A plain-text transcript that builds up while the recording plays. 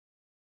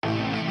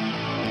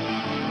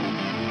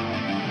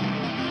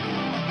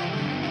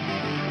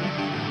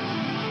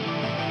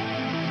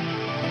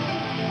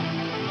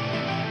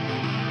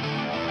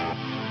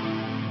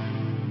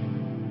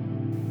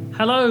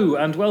Hello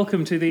and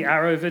welcome to the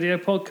Arrow Video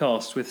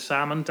Podcast with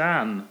Sam and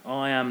Dan.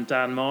 I am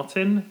Dan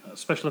Martin,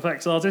 special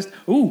effects artist.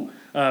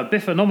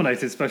 Biffa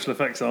nominated special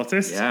effects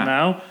artist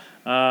now.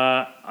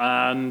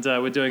 And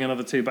we're doing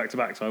another two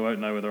back-to-back, so I won't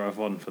know whether I've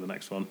won for the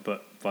next one,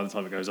 but by the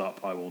time it goes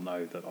up, I will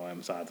know that I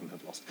am sad and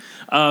have lost.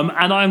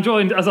 And I am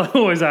joined, as I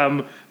always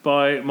am,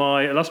 by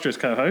my illustrious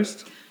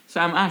co-host...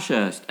 Sam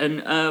Ashurst.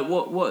 And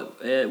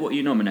what are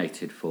you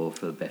nominated for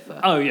Biffa?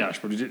 Oh, yeah, I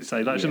should probably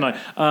say that, shouldn't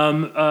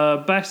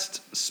I?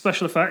 Best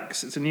Special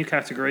Effects. It's a new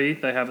category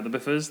they have at the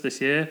Biffas this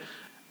year.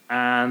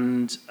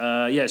 And,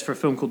 it's for a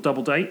film called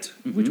Double Date.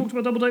 Mm-hmm. We talked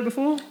about Double Date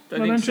before? I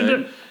mentioned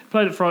it.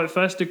 Played at Fright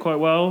Fest, did quite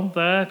well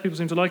there. People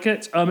seem to like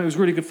it. It was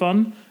really good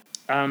fun.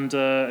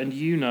 And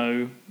you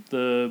know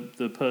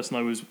the person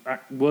I was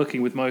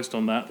working with most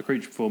on that, the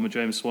creature performer,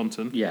 James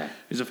Swanton. Yeah.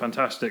 He's a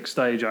fantastic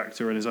stage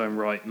actor in his own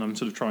right, and I'm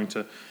sort of trying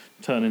to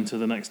turn into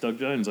the next Doug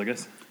Jones, I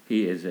guess.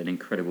 He is an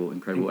incredible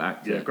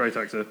actor. Yeah, great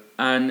actor.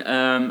 And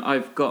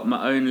I've got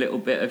my own little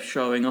bit of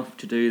showing off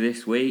to do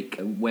this week.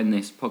 When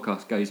this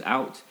podcast goes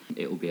out,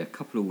 it will be a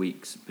couple of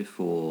weeks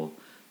before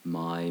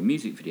my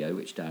music video,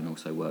 which Dan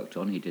also worked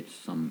on. He did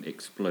some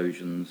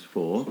explosions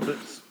for.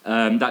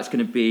 That's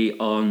going to be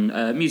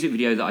on music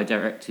video that I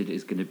directed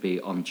is going to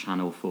be on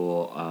Channel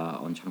 4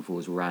 on Channel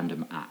 4's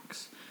Random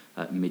Acts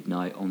at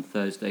midnight on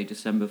Thursday,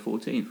 December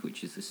 14th,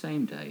 which is the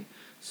same day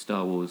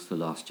Star Wars The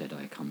Last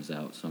Jedi comes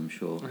out, so I'm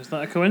sure... Is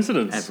that a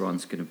coincidence?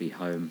 Everyone's going to be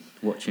home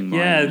watching mine.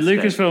 Yeah,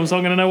 Lucasfilm's not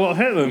going to know what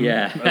hit them.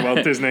 Yeah.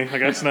 Well, Disney, I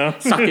guess now.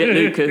 Suck it,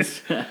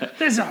 Lucas.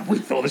 We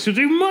thought this would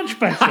do much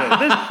better.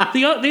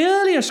 The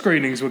earlier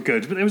screenings were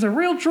good, but there was a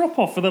real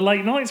drop-off for the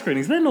late night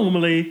screenings. They're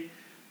normally...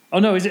 Oh,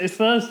 no, it's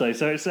Thursday,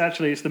 so it's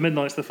the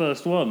midnit's the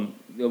first one.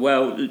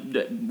 Well,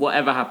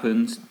 whatever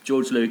happens,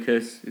 George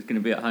Lucas is going to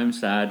be at home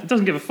sad. He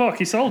doesn't give a fuck,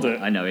 he sold it.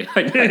 I know.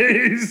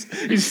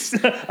 He's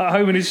at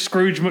home in his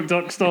Scrooge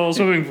McDuck-style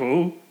swimming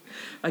pool.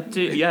 I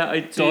do.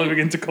 Diving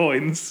into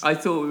coins. I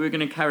thought we were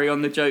going to carry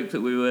on the joke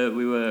that we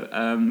were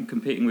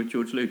competing with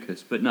George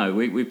Lucas, but no,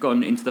 we've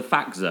gone into the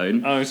fact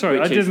zone. Oh, sorry,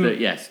 I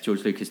didn't. Yes,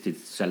 George Lucas did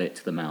sell it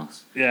to the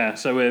mouse. Yeah,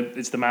 so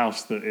it's the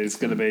mouse that is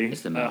going to be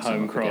at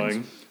home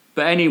crying.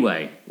 But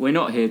anyway, we're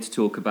not here to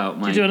talk about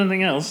Did you do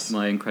anything else?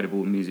 My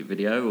incredible music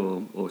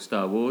video or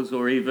Star Wars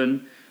or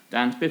even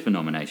Dan's Biffa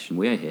nomination.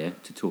 We're here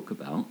to talk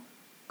about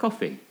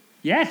coffee.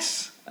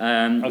 Yes.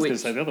 I was going to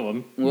say the other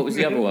one. What was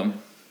the other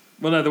one?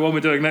 Well, no, the one we're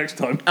doing next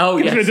time. Oh,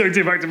 yes. We're doing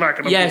two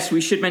back-to-back. Yes,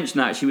 we should mention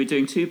that. Actually, we're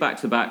doing two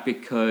back-to-back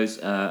because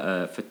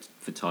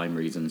for time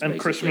reasons, and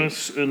basically.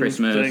 Christmas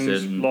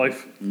things, and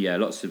life. Yeah,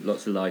 lots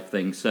of life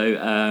things.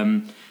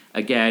 So,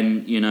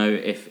 again,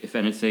 if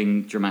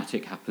anything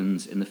dramatic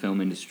happens in the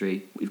film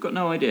industry, we've got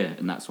no idea,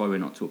 and that's why we're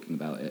not talking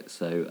about it.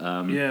 So,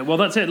 yeah, well,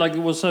 that's it.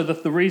 So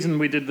the reason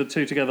we did the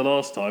two together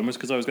last time was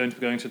because I was going to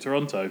be going to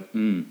Toronto,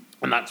 and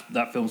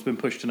that film's been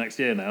pushed to next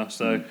year now.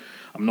 So,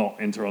 I'm not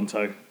in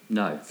Toronto.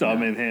 No, so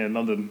I'm in here in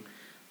London.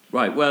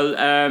 Right.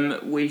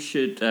 Well, we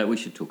should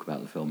talk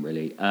about the film,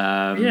 really.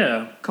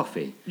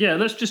 Coffee. Yeah,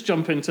 let's just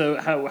jump into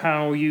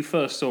how you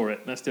first saw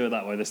it. Let's do it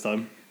that way this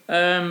time.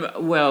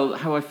 Well,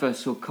 how I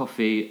first saw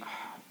Coffee,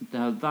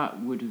 now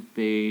that would have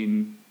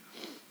been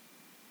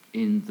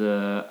in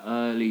the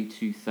early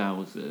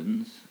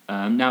 2000s.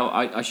 Now,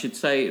 I should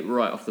say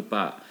right off the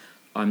bat,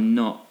 I'm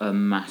not a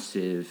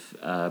massive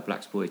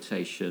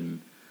blaxploitation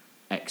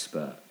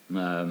expert.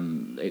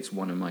 It's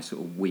one of my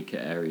sort of weaker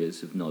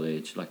areas of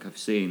knowledge. Like, I've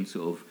seen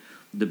sort of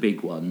the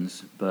big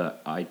ones,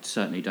 but I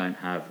certainly don't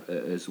have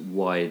as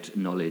wide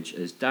knowledge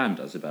as Dan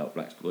does about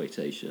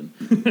blaxploitation.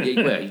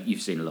 Well, you've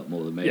seen a lot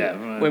more than me. Yeah,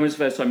 right. When was the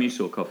first time you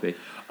saw Coffee?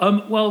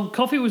 Well,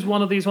 Coffee was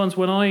one of these ones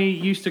when I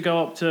used to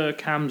go up to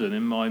Camden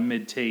in my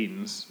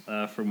mid-teens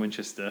from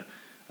Winchester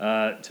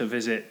to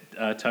visit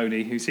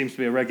Tony, who seems to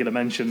be a regular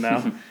mention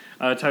now.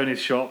 Tony's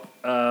shop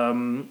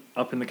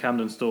up in the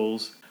Camden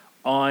stalls.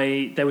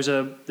 There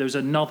was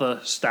another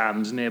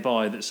stand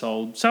nearby that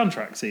sold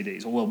soundtrack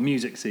CDs, or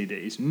music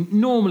CDs,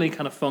 normally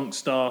kind of funk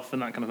stuff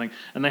and that kind of thing.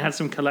 And they had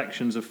some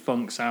collections of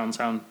funk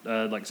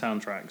like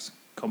soundtracks,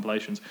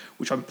 compilations,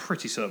 which I'm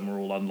pretty certain were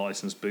all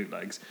unlicensed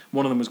bootlegs.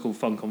 One of them was called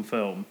Funk on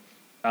Film,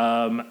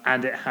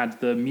 and it had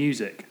the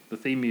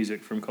theme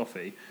music from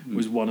Coffee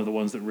was one of the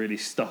ones that really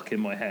stuck in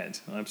my head.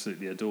 I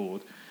absolutely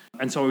adored.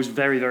 And so I was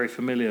very, very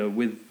familiar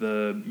with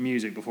the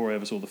music before I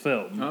ever saw the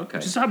film. Okay.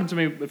 Which has happened to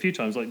me a few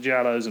times, like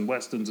giallos and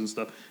westerns and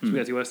stuff,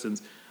 spaghetti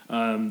westerns.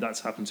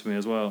 That's happened to me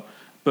as well.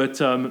 But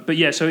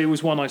yeah, so it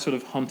was one I sort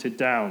of hunted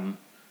down,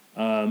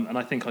 and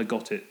I think I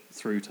got it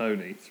through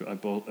Tony. I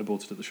bought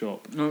it at the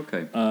shop.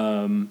 Okay.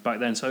 Back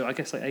then, so I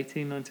guess like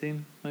 18,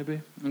 19,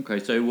 maybe. Okay,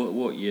 so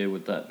what year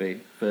would that be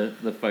for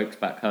the folks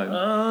back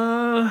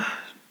home?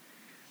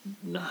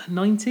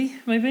 90,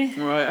 maybe?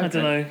 Right, okay. I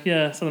don't know.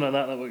 Yeah, something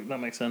like that. That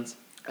makes sense.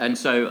 And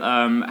so,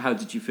 how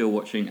did you feel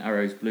watching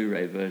Arrow's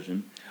Blu-ray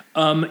version?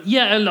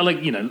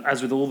 Yeah,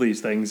 as with all these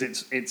things,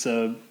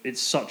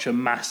 it's such a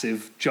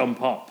massive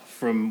jump up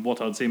from what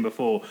I'd seen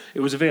before. It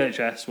was a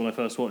VHS when I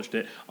first watched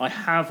it. I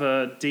have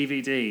a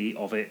DVD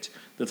of it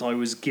that I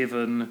was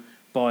given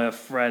by a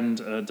friend,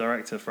 a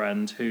director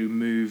friend, who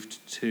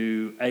moved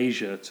to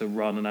Asia to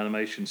run an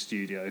animation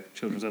studio,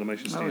 children's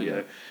animation studio,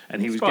 yeah.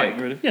 and he was Spike.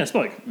 getting rid of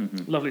Spike,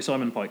 lovely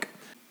Simon Pike,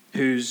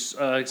 who's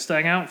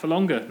staying out for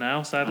longer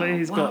now. Sadly,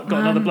 he's got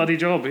another bloody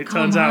job. It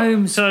turns out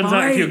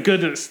if you're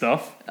good at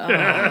stuff,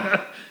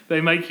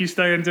 they make you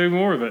stay and do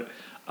more of it.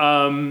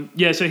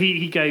 So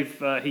he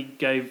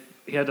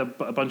had a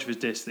bunch of his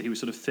discs that he was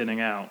sort of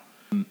thinning out,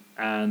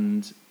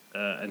 and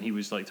he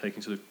was like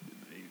taking sort of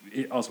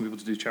asking people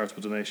to do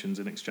charitable donations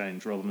in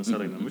exchange rather than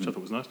selling them, which I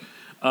thought was nice.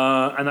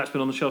 And that's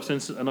been on the shelf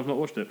since, and I've not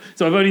watched it.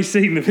 So I've only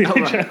seen the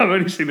VHS. I've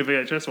only seen the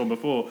VHS one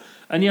before,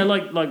 and yeah,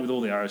 like with all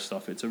the Arrow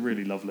stuff, it's a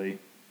really lovely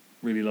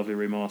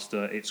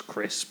remaster. It's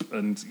crisp,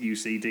 and you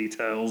see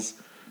details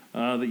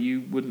that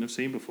you wouldn't have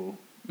seen before.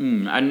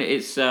 And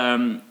it's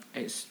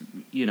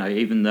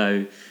even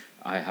though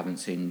I haven't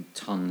seen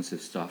tons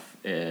of stuff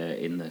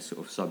in the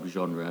sort of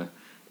subgenre,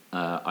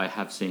 I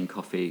have seen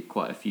Coffee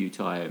quite a few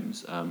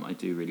times. I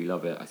do really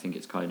love it. I think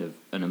it's kind of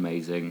an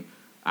amazing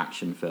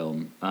action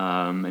film,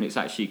 and it's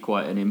actually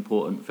quite an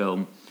important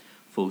film,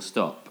 full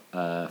stop,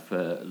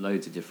 for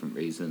loads of different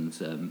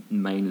reasons.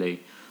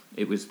 Mainly,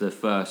 it was the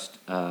first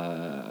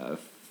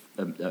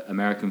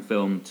American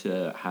film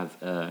to have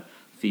a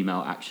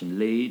female action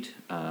lead.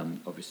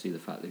 Obviously, the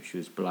fact that she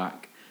was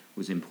black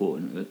was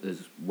important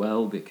as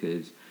well,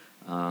 because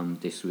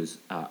this was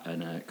at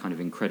a kind of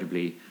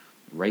incredibly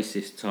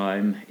racist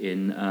time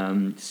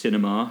in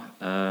cinema,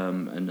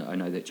 and I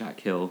know that Jack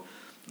Hill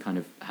kind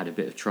of had a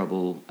bit of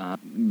trouble.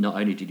 Not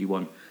only did he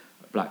want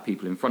black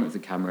people in front of the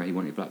camera, he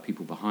wanted black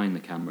people behind the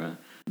camera,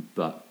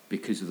 but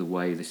because of the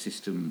way the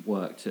system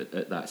worked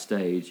at that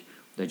stage,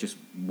 there just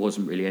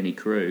wasn't really any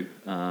crew.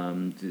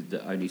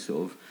 The only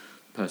sort of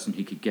person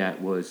he could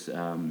get was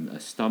a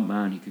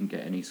stuntman. He couldn't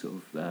get any sort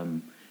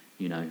of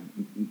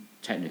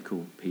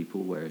technical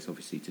people, whereas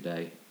obviously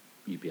today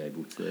you'd be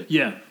able to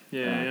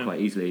quite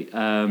easily.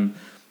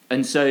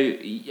 And so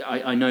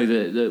I know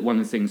that one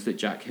of the things that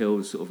Jack Hill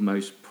is sort of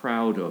most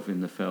proud of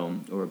in the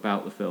film, or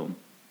about the film,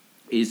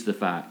 is the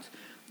fact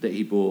that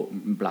he brought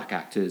black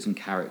actors and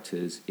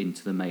characters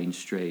into the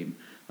mainstream,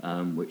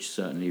 which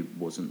certainly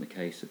wasn't the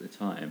case at the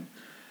time.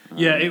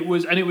 It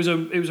was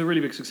a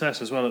really big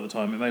success as well at the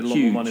time. It made a lot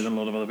more money than a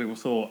lot of other people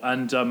thought,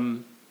 and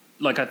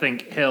I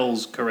think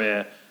Hill's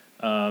career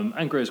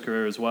and Greer's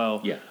career as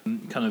well,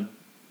 kind of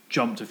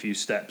jumped a few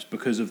steps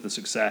because of the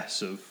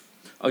success of.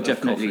 Oh,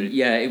 definitely. Coffee.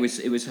 Yeah, it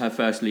was her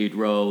first lead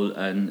role,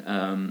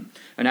 and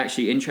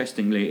actually,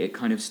 interestingly, it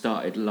kind of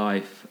started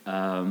life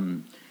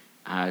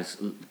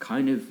as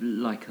kind of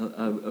like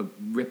a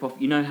rip-off.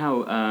 You know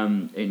how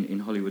in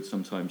Hollywood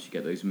sometimes you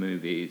get those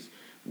movies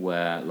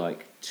where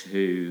like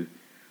two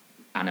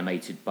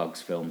animated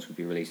Bugs films would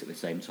be released at the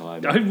same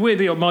time.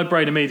 Weirdly, my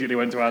brain immediately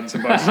went to Ants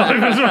and Bugs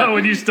as well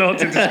when you start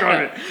to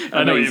describe it.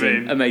 I know what you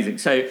mean. Amazing.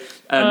 So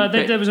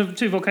there was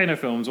two Volcano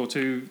films or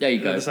two there you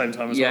go. At the same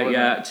time as well.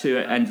 Yeah, two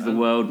End of the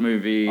World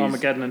movies.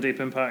 Armageddon and Deep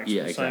Impact.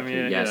 Yeah, exactly. Same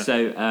year. Yeah.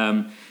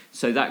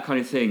 So that kind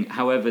of thing.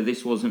 However,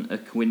 this wasn't a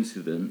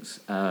coincidence.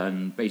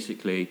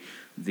 Basically,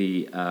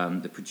 the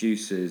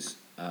producers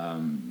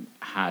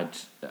had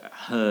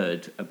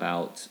heard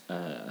about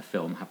a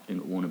film happening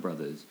at Warner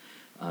Brothers,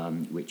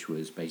 which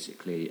was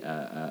basically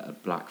a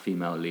black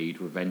female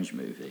lead revenge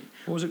movie.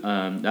 What was it?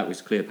 That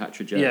was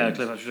Cleopatra Jones. Yeah,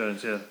 Cleopatra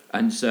Jones, yeah.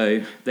 And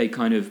so they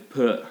kind of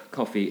put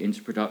Coffee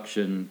into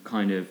production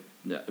kind of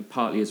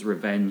partly as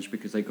revenge,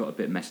 because they got a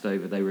bit messed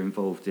over. They were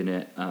involved in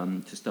it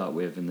to start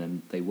with, and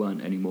then they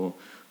weren't anymore.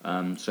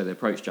 So they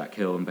approached Jack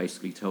Hill and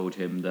basically told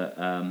him that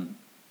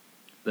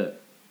that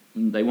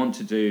they want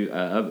to do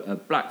a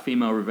black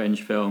female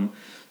revenge film.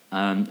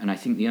 And I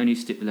think the only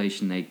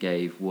stipulation they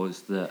gave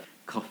was that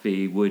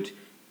Coffee would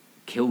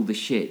kill the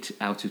shit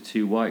out of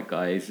two white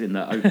guys in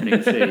that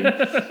opening scene.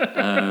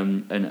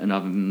 And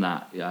other than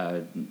that,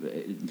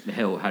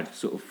 Hill had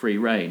sort of free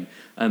reign.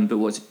 But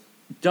what's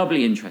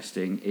doubly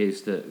interesting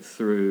is that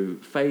through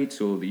fate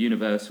or the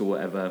universe or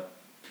whatever,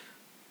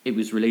 it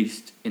was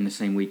released in the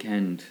same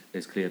weekend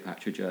as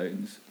Cleopatra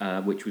Jones,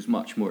 which was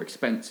much more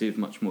expensive,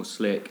 much more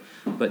slick.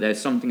 But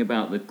there's something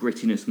about the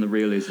grittiness and the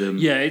realism.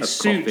 Yeah, it of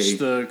suits Coffee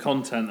the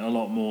content a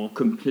lot more.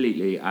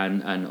 Completely,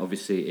 and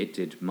obviously it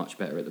did much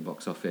better at the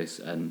box office,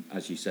 and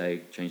as you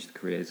say, changed the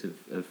careers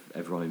of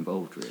everyone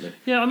involved, really.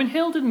 Yeah, I mean,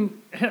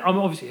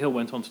 obviously Hill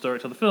went on to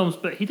direct other films,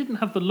 but he didn't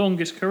have the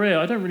longest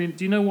career. Do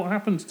you know what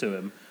happened to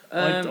him?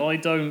 I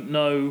don't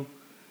know.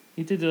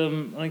 He did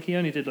he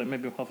only did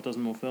maybe half a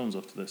dozen more films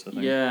after this, I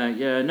think.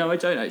 Yeah. No, I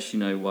don't actually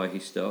know why he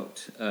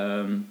stopped.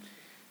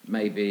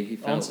 Maybe he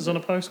felt Answers on a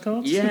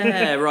postcard?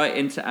 Yeah, right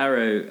into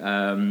Arrow,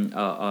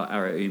 our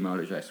Arrow email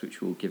address,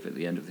 which we'll give at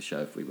the end of the show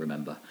if we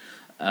remember.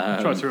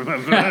 I'll try to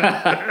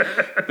remember.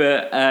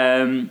 But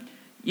I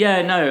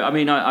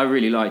mean, I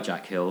really like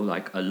Jack Hill,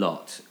 like a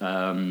lot.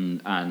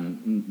 And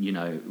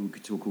we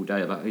could talk all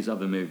day about his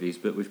other movies,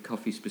 but with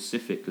Coffee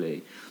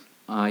specifically,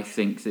 I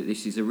think that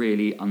this is a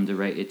really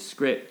underrated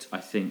script. I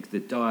think the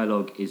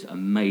dialogue is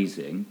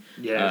amazing.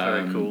 Yeah,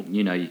 very cool.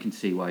 You can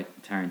see why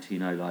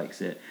Tarantino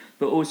likes it.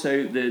 But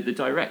also the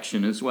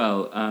direction as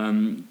well.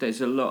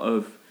 There's a lot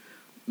of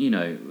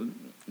a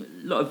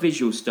lot of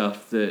visual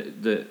stuff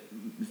that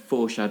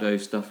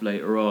foreshadows stuff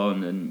later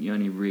on, and you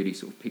only really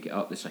sort of pick it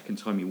up the second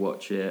time you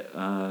watch it.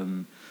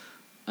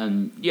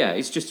 And yeah,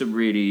 it's just a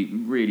really,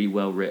 really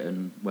well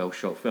written, well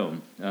shot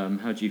film.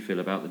 How do you feel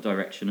about the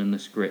direction and the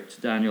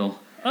script, Daniel?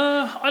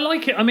 I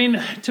like it. I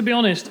mean, to be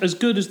honest, as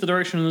good as the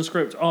direction and the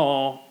script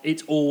are,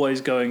 it's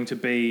always going to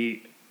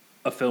be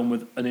a film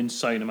with an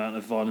insane amount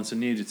of violence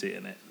and nudity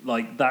in it.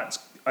 Like,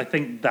 I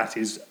think that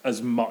is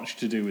as much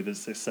to do with its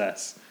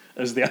success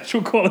as the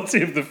actual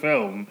quality of the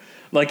film.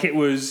 Like,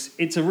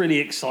 it's a really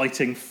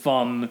exciting,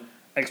 fun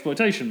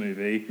exploitation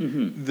movie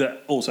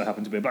that also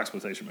happened to be a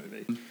blaxploitation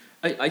movie.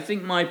 I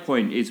think my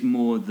point is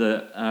more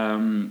that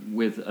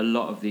with a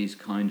lot of these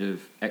kind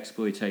of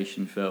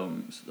exploitation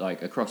films,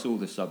 like across all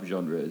the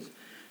subgenres,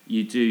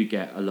 you do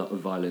get a lot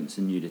of violence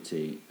and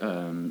nudity,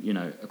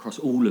 across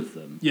all of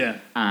them. Yeah.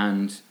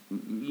 And,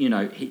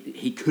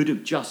 he could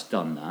have just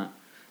done that.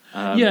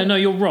 No,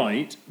 you're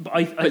right. But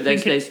I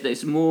think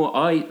there's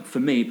more. For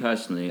me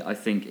personally, I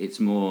think it's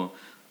more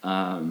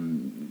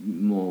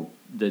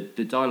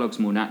the dialogue's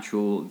more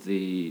natural.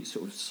 The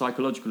sort of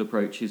psychological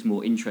approach is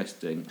more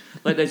interesting.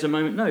 Like there's a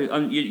moment. No,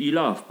 you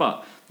laugh,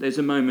 but there's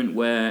a moment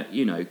where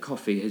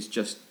Coffee has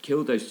just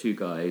killed those two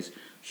guys.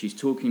 She's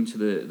talking to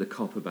the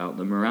cop about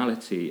the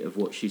morality of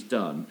what she's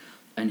done,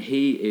 and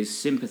he is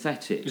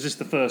sympathetic. Is this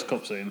the first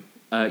cop scene?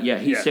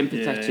 He's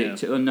sympathetic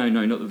to. Oh, no,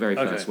 not the very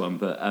first Okay. one,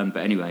 but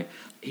anyway,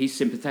 he's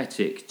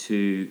sympathetic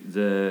to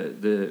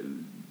the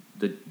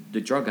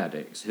drug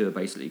addicts who are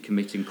basically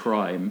committing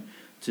crime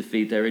to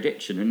feed their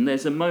addiction. And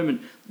there's a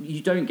moment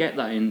you don't get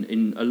that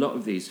in a lot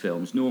of these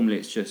films. Normally,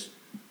 it's just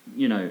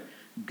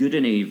good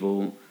and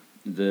evil.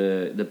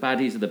 The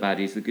baddies are the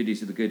baddies, the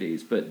goodies are the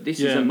goodies. But this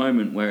is a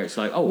moment where it's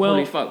like,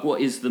 holy fuck, what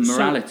is the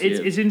morality?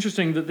 So it's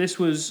interesting that this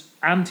was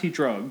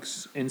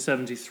anti-drugs in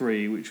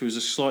 '73, which was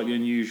a slightly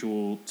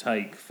unusual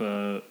take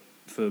for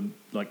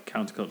like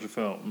counterculture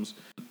films,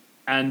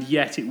 and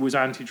yet it was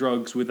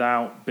anti-drugs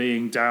without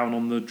being down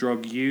on the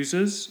drug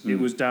users. It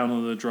was down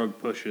on the drug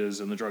pushers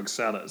and the drug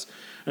sellers.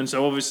 And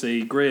so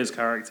obviously Greer's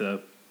character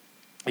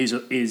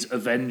is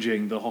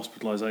avenging the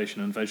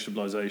hospitalisation and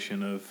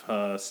vegetabilisation of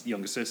her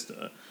younger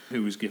sister,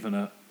 who was given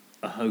a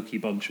hokey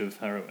bunch of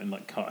heroin,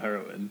 like cut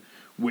heroin,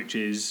 which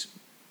is...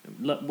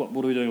 What are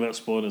we doing about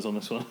spoilers on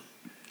this one?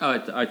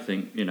 I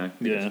think,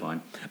 it's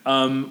fine.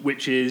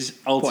 Which is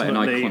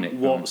ultimately iconic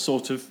what film.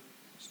 sort of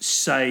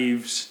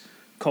saves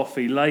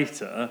Coffee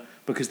later,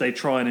 because they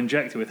try and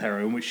inject her with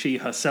heroin, which she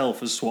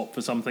herself has swapped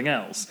for something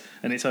else.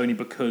 And it's only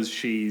because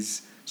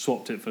she's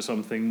swapped it for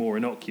something more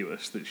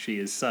innocuous that she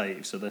is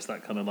saved. So there's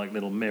that kind of like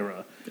little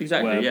mirror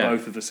where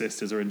both of the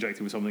sisters are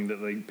injected with something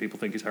that people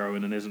think is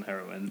heroin and isn't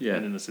heroin. Yeah.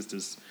 And in the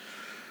sister's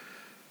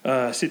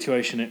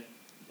situation, it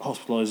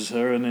hospitalises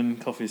her, and in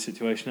Coffee's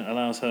situation, it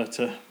allows her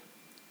to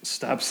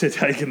stab Sid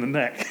Haig in the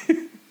neck.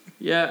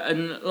 Yeah,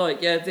 and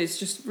there's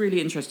just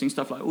really interesting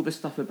stuff, like all the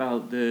stuff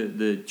about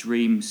the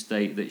dream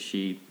state that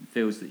she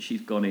feels that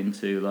she's gone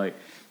into, like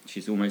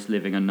she's almost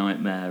living a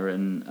nightmare,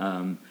 and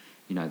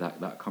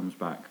that comes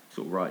back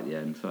sort of right at the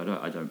end. So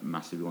I don't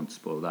massively want to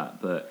spoil that,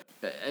 but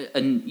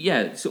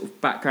sort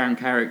of background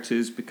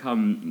characters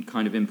become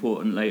kind of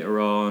important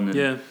later on.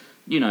 And,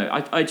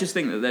 I just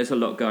think that there's a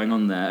lot going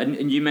on there,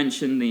 and you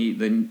mentioned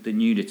the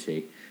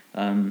nudity.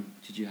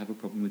 Did you have a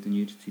problem with the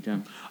nudity,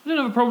 Dan? I don't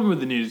have a problem with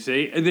the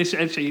nudity.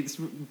 It's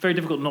very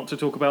difficult not to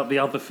talk about the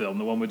other film,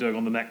 the one we're doing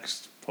on the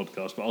next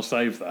podcast, but I'll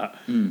save that.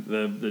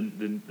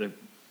 The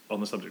on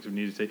the subject of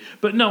nudity.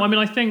 But no, I mean,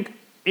 I think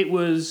it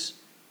was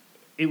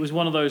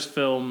one of those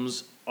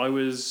films. I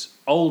was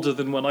older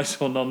than when I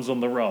saw Nuns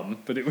on the Run,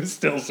 but it was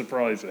still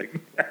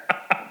surprising.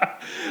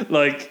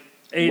 Wait,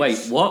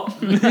 what?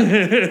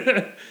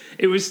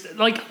 It was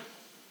like...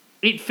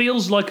 It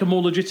feels like a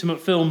more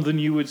legitimate film than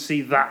you would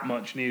see that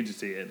much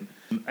nudity in,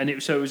 and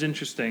it was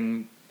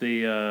interesting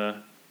the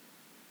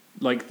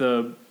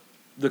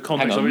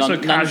context of it. So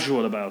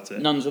casual about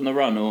it. Nuns on the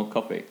Run or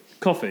Coffee?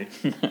 Coffee.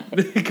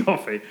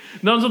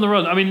 Nuns on the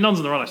Run. I mean, Nuns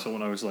on the Run I saw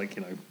when I was like,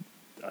 I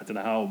don't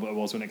know how old I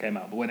was when it came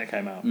out, but when it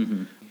came out.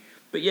 Mm-hmm.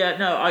 But yeah,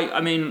 no,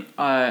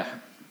 I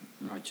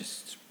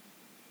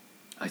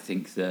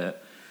think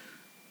that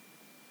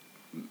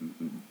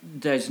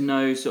there's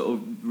no sort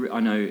of... I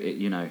know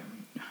it,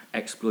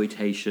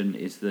 exploitation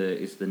is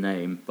the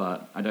name,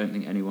 but I don't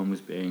think anyone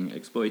was being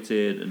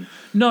exploited. And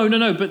No.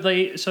 But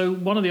so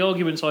one of the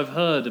arguments I've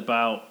heard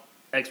about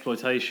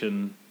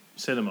exploitation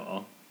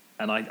cinema,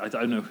 and I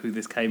don't know who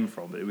this came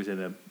from, but it was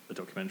in a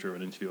documentary or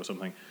an interview or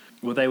something,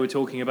 where they were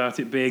talking about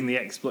it being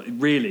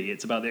really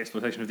it's about the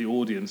exploitation of the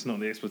audience, not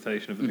the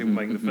exploitation of the people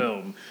making the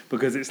film,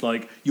 because it's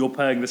like, you're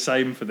paying the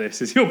same for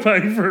this as you're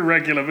paying for a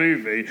regular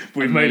movie.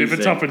 We've made it for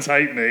Tuppence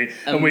Halfpenny,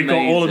 and we got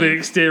all of the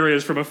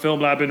exteriors from a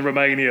film lab in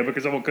Romania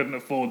because someone couldn't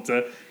afford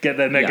to get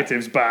their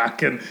negatives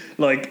back, and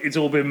it's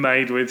all been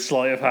made with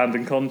sleight of hand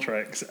and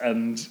contracts,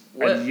 and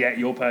yet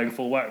you're paying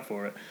full whack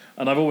for it.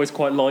 And I've always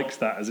quite liked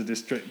that as a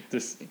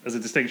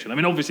distinction. I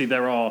mean, obviously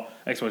there are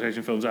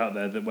exploitation films out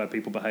there where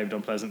people behaved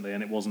unpleasantly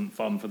and it wasn't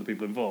fun for the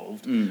people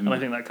involved. And I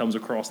think that comes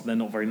across. They're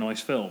not very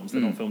nice films. They're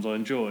not films I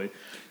enjoy.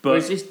 But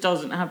whereas this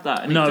doesn't have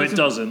that. And it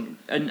doesn't.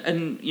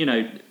 And you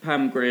know,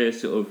 Pam Grier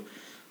sort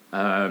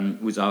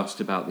of was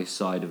asked about this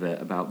side of it,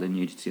 about the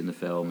nudity in the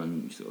film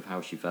and sort of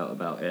how she felt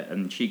about it.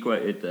 And she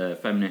quoted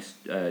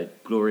feminist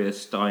Gloria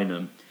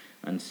Steinem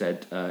and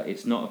said,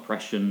 it's not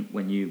oppression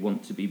when you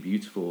want to be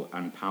beautiful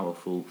and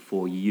powerful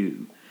for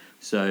you.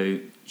 So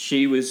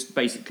she was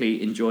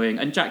basically enjoying,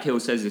 and Jack Hill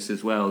says this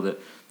as well, that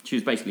she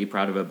was basically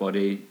proud of her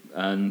body,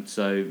 and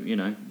so, you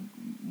know,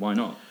 why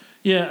not?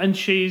 Yeah, and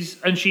she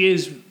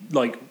is,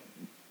 like,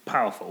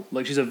 powerful.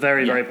 Like, she's a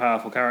very, very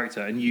powerful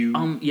character, and you...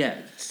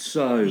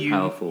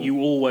 powerful.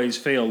 You always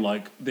feel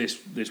like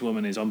this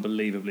woman is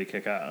unbelievably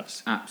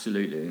kick-ass.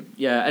 Absolutely.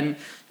 Yeah, and,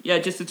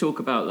 just to talk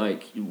about,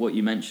 like, what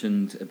you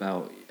mentioned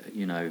about,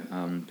 you know,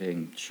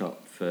 being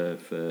shot for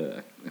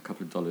a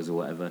couple of dollars or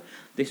whatever,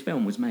 this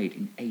film was made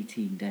in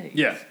 18 days.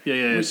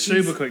 Yeah.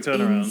 Super quick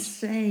turnaround.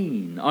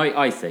 Insane.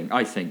 I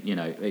think, you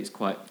know, it's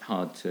quite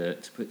hard to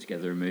put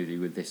together a movie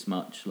with this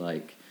much,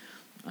 like,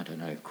 I don't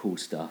know, cool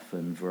stuff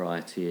and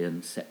variety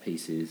and set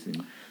pieces.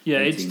 Yeah,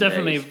 it's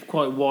definitely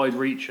quite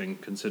wide-reaching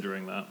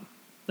considering that.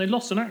 They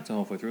lost an actor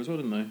halfway through as well,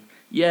 didn't they?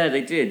 Yeah,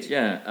 they did.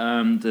 Yeah,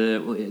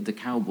 the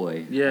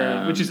cowboy.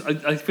 Yeah, which is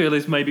I feel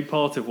is maybe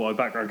part of why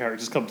background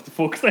characters come to the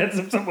fore, because they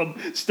had someone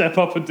step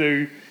up and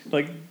do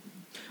like.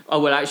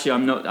 Oh well, actually,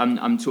 I'm not.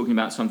 I'm talking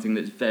about something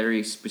that's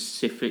very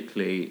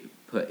specifically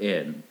put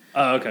in.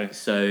 Oh, okay.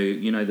 So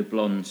you know the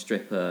blonde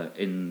stripper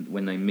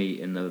when they meet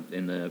in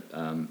the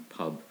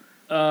pub.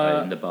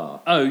 In the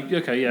bar. Oh,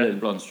 okay, yeah. The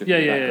blonde stripper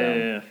in the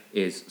background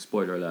is,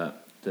 spoiler alert,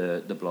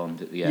 the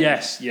blonde at the end.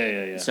 Yes,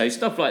 yeah. So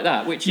stuff like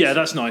that, which is... Yeah,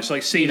 that's nice,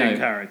 like seeding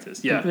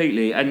characters. Yeah.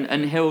 Completely.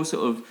 And Hill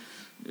sort of,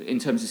 in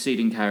terms of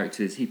seeding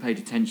characters, he paid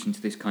attention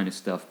to this kind of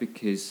stuff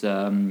because,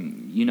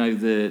 you know,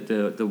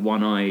 the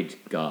one-eyed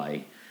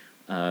guy,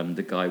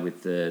 the guy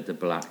with the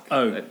black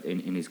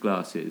in his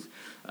glasses,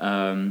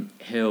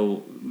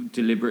 Hill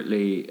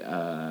deliberately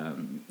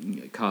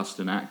cast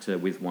an actor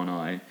with one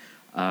eye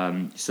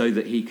so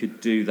that he could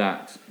do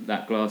that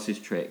glasses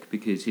trick,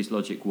 because his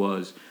logic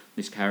was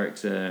this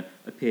character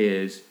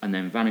appears and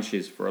then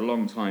vanishes for a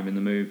long time in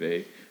the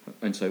movie,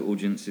 and so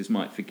audiences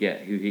might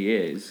forget who he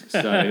is.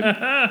 So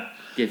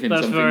give him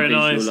something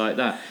visual like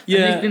that.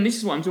 Yeah. And this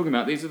is what I'm talking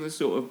about. These are the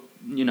sort of,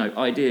 you know,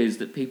 ideas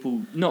that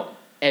people, not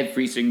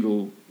every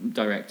single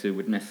director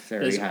would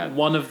necessarily have.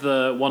 One of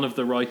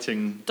the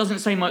writing doesn't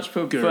say much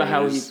for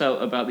how he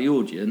felt about the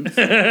audience.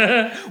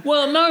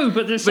 Well, no,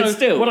 but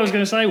still, what I was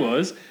going to say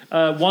was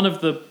one of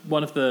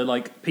the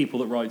like people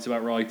that writes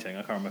about writing.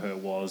 I can't remember who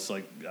it was,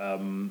 like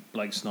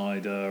Blake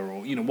Snyder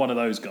or one of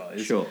those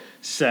guys. Sure.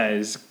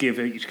 Says give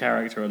each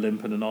character a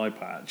limp and an eye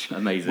patch.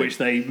 Amazing. Which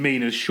they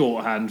mean as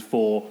shorthand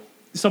for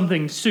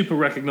something super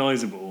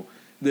recognisable.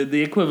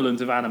 The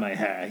equivalent of anime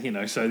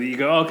hair, so that you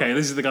go, okay,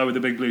 this is the guy with the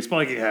big blue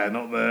spiky hair,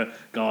 not the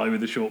guy with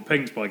the short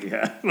pink spiky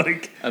hair.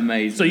 Like,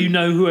 amazing. So you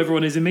know who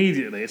everyone is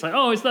immediately. It's like,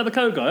 oh, it's leather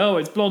coat guy. Oh,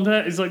 it's blonde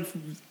hair. It's like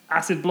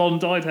acid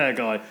blonde dyed hair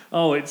guy.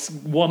 Oh, it's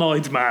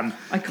one-eyed man.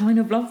 I kind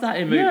of love that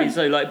in movies.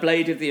 So like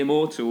Blade of the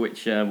Immortal,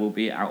 which will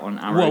be out on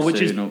Arrow well, which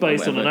soon, is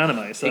based on an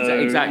anime. So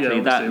exactly.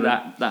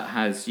 Yeah, that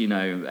has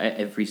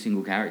every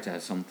single character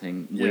has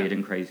something weird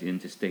and crazy and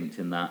distinct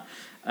in that.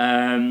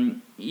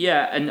 And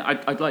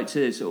I'd like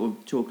to sort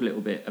of talk a little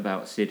bit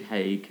about Sid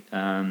Haig,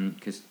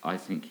 because I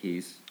think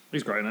he's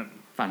great in it,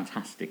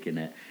 fantastic in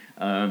it,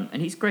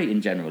 and he's great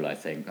in general. I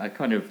think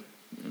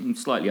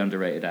slightly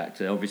underrated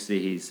actor. Obviously,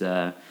 he's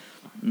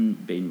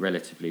been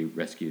relatively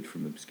rescued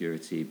from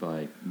obscurity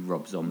by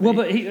Rob Zombie. Well,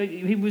 but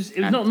he was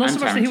not so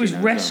much that he was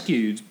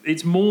rescued.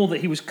 It's more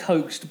that he was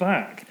coaxed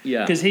back.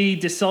 Yeah, because he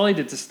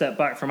decided to step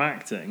back from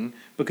acting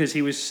because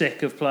he was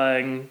sick of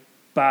playing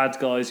bad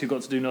guys who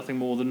got to do nothing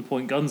more than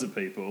point guns at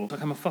people.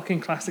 Like, I'm a fucking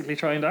classically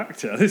trained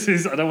actor.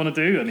 I don't want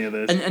to do any of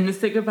this. And the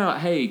thing about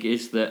Haig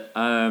is that,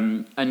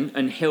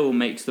 and Hill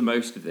makes the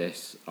most of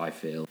this, I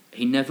feel.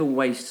 He never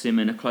wastes him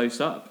in a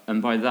close-up,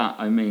 and by that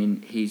I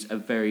mean he's a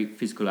very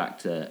physical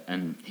actor,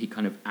 and he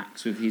kind of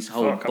acts with his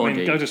whole body. I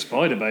mean, go to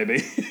Spider,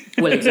 baby.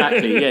 Well,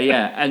 exactly,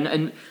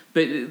 yeah.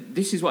 But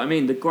this is what I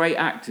mean. The great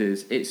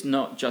actors, it's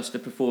not just a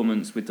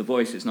performance with the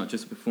voice. It's not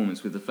just a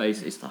performance with the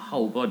face. It's the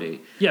whole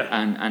body. Yeah.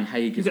 And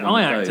Haig is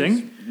eye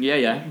acting.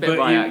 Yeah. Bit of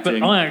eye acting.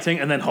 But eye acting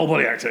and then whole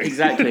body acting.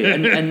 Exactly.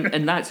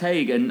 and that's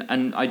Haig.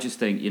 And I just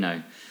think,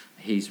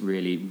 he's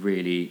really,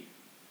 really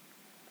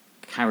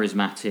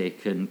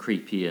charismatic and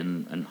creepy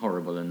and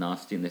horrible and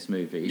nasty in this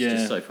movie. He's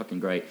just so fucking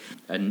great.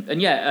 And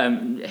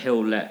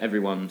he'll let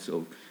everyone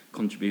sort of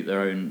contribute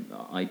their own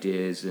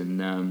ideas,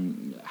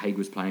 and Haig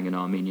was playing an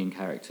Armenian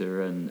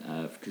character, and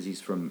because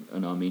he's from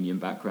an Armenian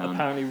background,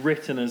 apparently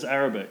written as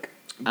Arabic.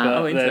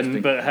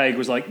 Interesting. But Haig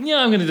was like, yeah,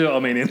 I'm going to do it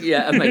Armenian.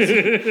 Yeah,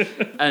 amazing.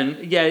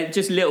 And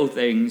just little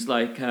things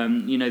like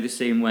the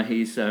scene where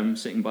he's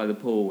sitting by the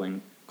pool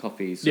when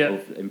Coffee's sort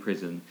of in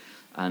prison.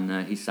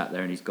 and he sat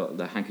there and he's got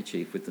the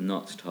handkerchief with the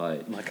knots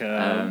tied, like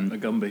a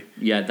Gumby.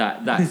 Yeah,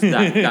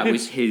 that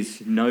was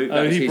his note.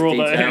 That was he his brought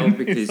that detail in.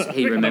 because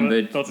he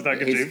remembered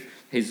handkerchief.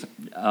 his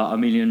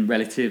Armenian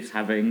relatives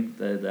having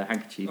the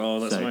handkerchief. Oh,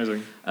 that's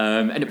amazing.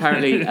 And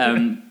apparently,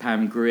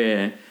 Pam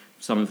Grier,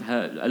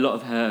 a lot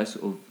of her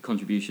sort of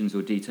contributions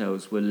or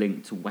details were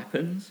linked to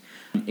weapons,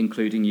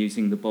 including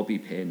using the bobby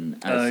pin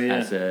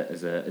as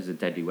a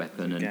deadly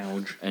weapon.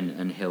 Gouge.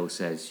 And Hill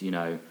says,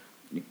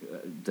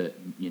 that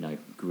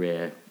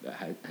Grier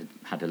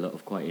had a lot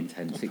of quite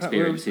intense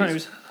experiences. It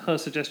was her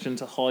suggestion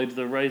to hide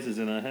the razors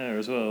in her hair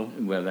as well.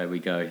 Well, there we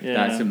go.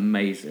 Yeah. That's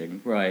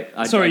amazing. Right.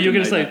 Sorry, you were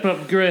going to say,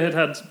 but Grier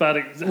had bad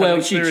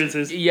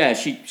experiences.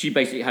 She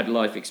basically had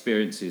life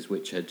experiences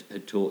which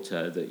had taught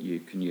her that you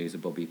can use a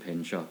bobby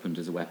pin sharpened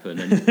as a weapon,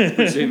 and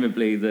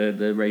presumably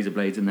the razor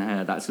blades in the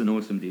hair. That's an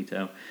awesome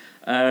detail.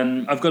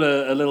 I've got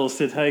a little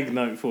Sid Haig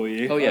note for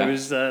you. Oh, yeah. I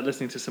was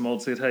listening to some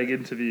old Sid Haig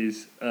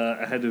interviews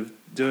ahead of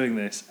doing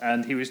this,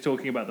 and he was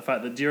talking about the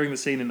fact that during the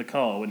scene in the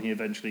car when he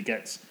eventually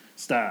gets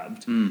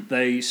stabbed,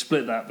 they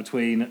split that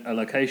between a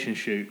location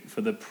shoot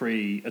for the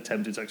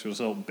pre-attempted sexual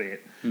assault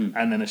bit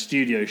and then a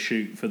studio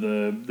shoot for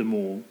the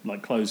more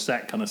like closed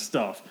set kind of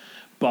stuff.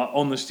 But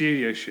on the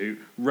studio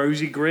shoot,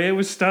 Rosie Greer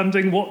was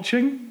standing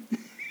watching.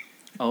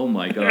 Oh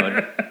my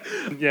God.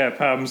 Yeah,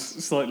 Pam's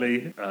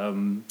slightly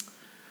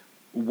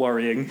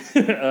worrying,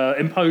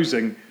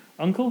 imposing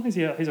uncle. He's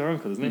our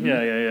uncle, isn't he?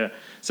 Mm-hmm. Yeah.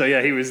 So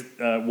yeah, he was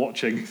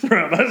watching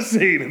throughout that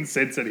scene, and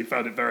Sid said he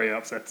found it very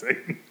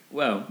upsetting.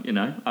 Well,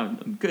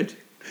 I'm good.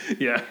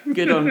 Yeah,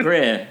 good on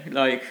Greer.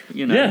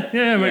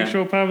 Make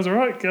sure Pam's all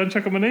right. Go and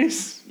check on my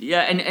niece.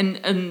 Yeah,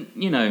 and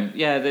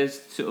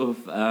there's sort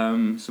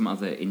of some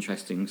other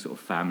interesting sort of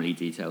family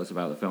details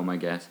about the film, I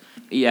guess.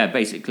 Yeah,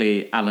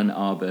 basically Alan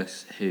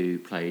Arbus, who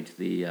played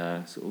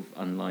the sort of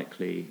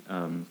unlikely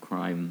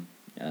crime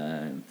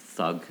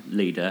thug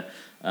leader,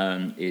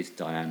 is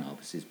Diane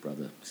Arbus's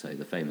brother, so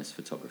the famous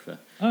photographer.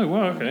 Oh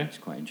wow, okay. It's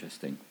quite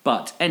interesting.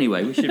 But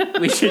anyway, we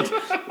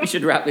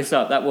should wrap this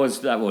up. That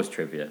was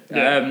trivia.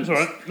 Yeah, that's all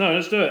right. No,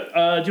 let's do it. Do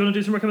you want to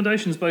do some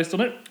recommendations based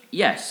on it?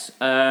 Yes.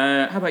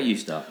 How about you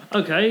start?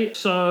 Okay,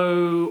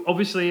 so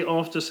obviously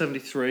after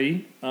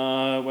 73,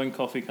 when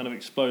coffee kind of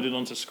exploded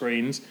onto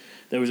screens,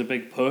 there was a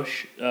big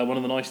push. One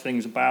of the nice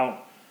things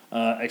about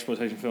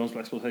exploitation films,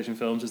 blaxploitation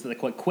films, is that they're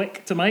quite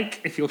quick to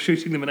make if you're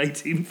shooting them in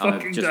 18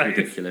 fucking just days.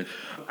 Ridiculous.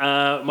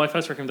 My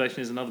first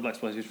recommendation is another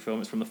blaxploitation film.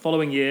 It's from the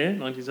following year,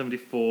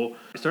 1974.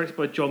 It's directed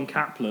by John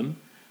Kaplan,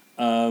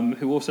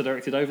 who also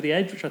directed Over the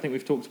Edge, which I think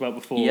we've talked about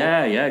before.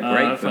 Yeah,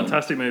 great film.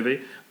 Fantastic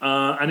movie.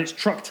 And it's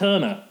Truck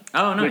Turner.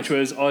 Oh, nice. Which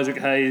was Isaac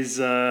Hayes,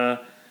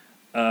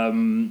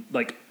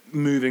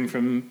 moving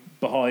from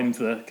behind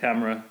the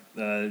camera,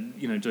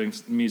 doing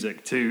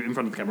music to in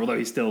front of the camera, although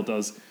he still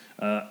does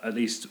at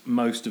least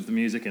most of the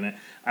music in it.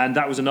 And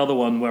that was another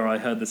one where I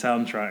heard the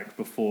soundtrack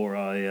before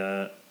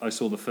I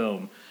saw the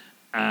film.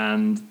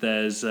 And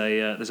there's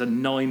a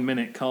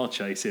 9-minute car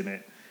chase in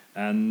it,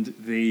 and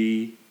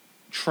the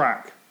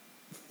track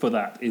for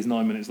that is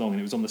 9 minutes long, and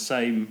it was on the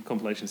same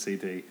compilation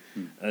CD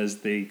as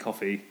the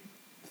Coffee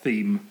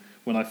theme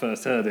when I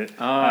first heard it.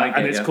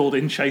 And it's called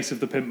In Chase of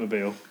the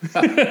Pimpmobile.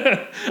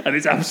 And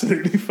it's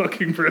absolutely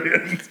fucking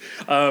brilliant.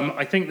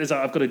 I think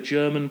I've got a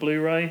German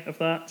Blu-ray of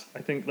that. I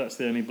think that's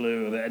the only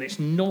Blu of it. And it's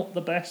not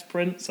the best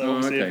print, so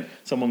if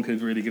someone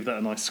could really give that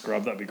a nice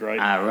scrub, that'd be great.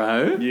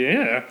 Arrow?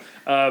 Yeah.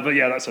 But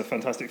yeah, that's a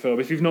fantastic film.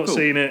 If you've not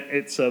seen it,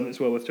 it's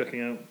well worth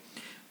checking out.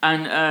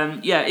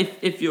 And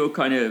if you're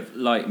kind of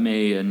like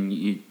me and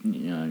you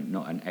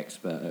not an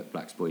expert at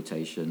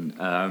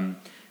blaxploitation,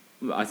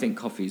 I think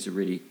Coffee is a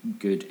really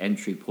good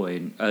entry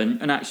point.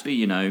 And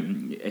actually,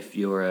 if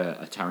you're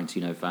a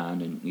Tarantino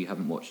fan and you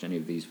haven't watched any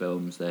of these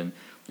films, then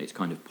it's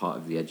kind of part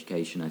of the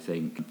education, I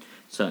think.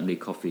 Certainly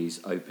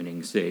Coffee's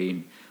opening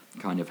scene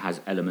kind of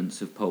has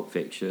elements of Pulp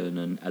Fiction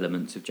and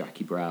elements of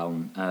Jackie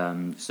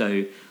Brown.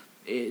 So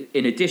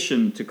in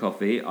addition to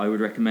Coffee, I would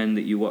recommend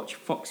that you watch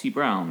Foxy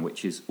Brown,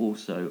 which is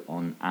also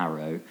on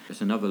Arrow.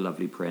 It's another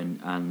lovely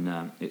print,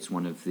 and it's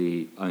one of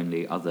the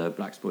only other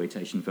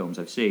blaxploitation films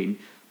I've seen.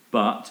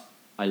 But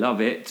I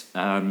love it.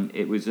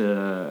 It was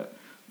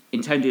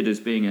intended as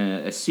being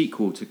a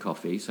sequel to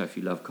Coffee, so if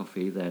you love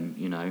Coffee, then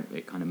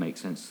it kind of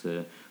makes sense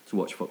to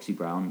watch Foxy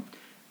Brown.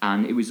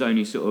 And it was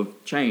only sort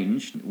of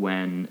changed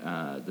when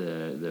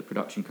the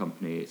production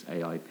company, it's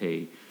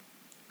AIP,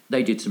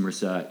 they did some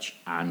research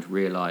and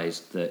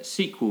realised that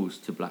sequels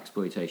to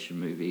blaxploitation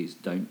movies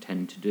don't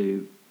tend to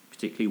do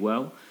particularly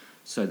well.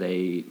 So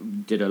they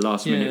did a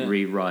last-minute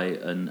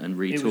rewrite and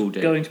retooled it. It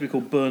was going to be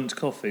called Burnt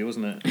Coffee,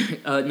 wasn't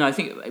it? No, I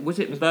think, was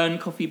it Burn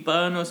Coffee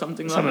Burn or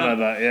something like that? Something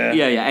like that, yeah.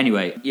 Yeah,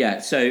 anyway. Yeah,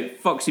 so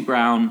Foxy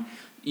Brown,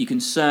 you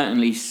can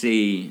certainly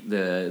see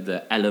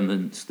the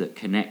elements that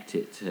connect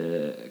it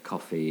to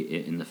Coffee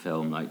in the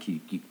film. Like,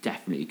 you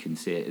definitely can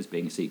see it as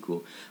being a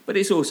sequel. But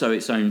it's also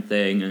its own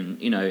thing,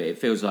 and, it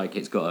feels like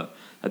it's got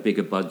a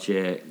bigger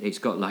budget. It's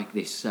got, like,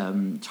 this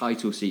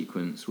title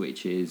sequence,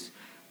 which is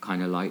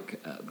kind of like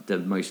the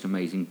most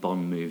amazing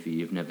Bond movie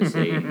you've never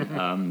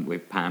seen,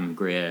 with Pam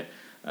Grier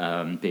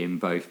being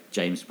both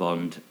James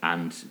Bond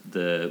and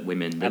the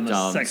women that and the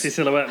dance. sexy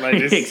silhouette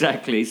ladies.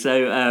 Exactly.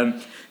 So,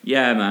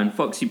 yeah, man,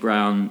 Foxy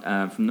Brown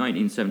from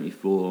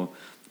 1974.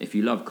 If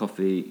you love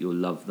coffee, you'll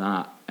love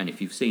that. And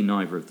if you've seen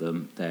neither of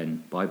them,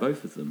 then buy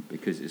both of them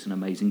because it's an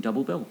amazing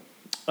double bill.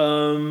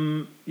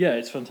 Yeah,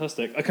 it's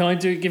fantastic. Can I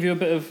give you a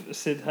bit of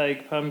Sid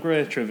Haig, Pam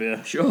Grier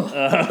trivia? Sure.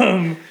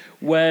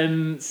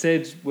 When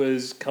Sid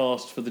was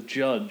cast for the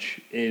judge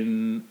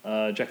in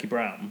Jackie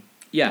Brown,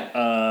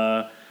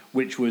 Yeah.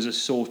 which was a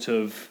sort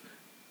of...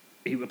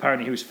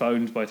 Apparently he was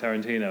phoned by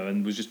Tarantino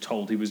and was just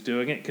told he was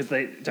doing it because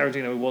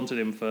Tarantino wanted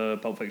him for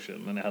Pulp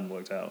Fiction and it hadn't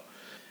worked out.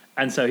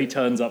 And so he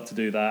turns up to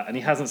do that, and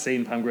he hasn't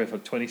seen Pam Grier for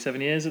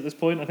 27 years at this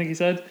point, I think he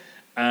said.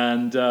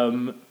 And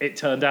it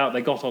turned out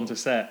they got onto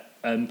set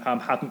and Pam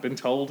hadn't been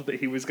told that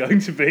he was going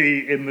to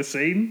be in the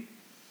scene.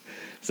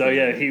 So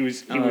yeah, he was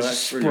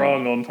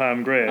sprung on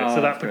Pam Grier.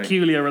 So that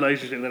peculiar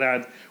relationship that they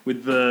had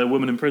with the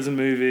Woman in Prison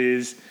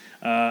movies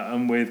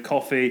and with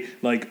coffee,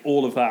 like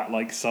all of that,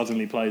 like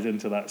suddenly plays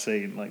into that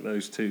scene, like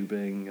those two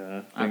being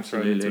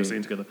thrown into a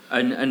scene together.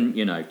 And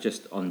you know,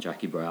 just on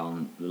Jackie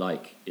Brown,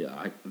 like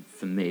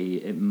for me,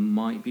 it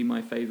might be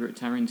my favourite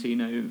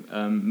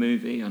Tarantino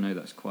movie. I know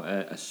that's quite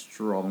a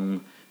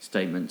strong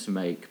statement to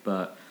make,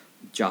 but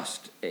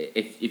just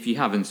if you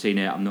haven't seen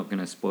it, I'm not going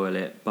to spoil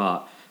it,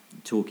 but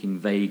talking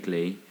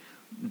vaguely,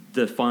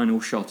 the final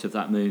shot of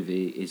that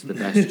movie is the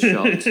best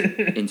shot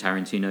in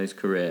Tarantino's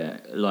career.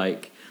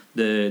 Like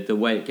the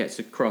way it gets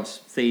across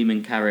theme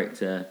and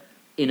character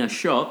in a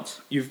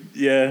shot. You've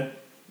gone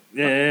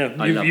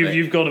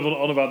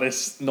on about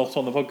this not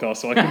on the podcast,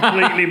 so I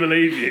completely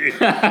believe you.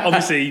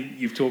 Obviously,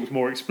 you've talked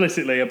more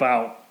explicitly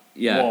about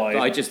why.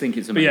 But I just think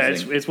it's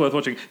amazing. But yeah, it's worth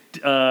watching.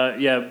 Follow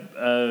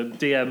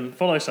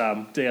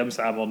Sam, DM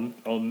Sam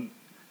on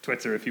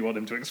Twitter if you want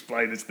him to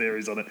explain his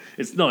theories on it.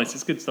 It's nice,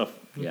 it's good stuff.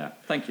 Yeah,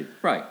 thank you.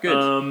 Right,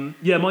 good.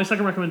 My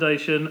second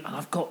recommendation, and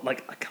I've got I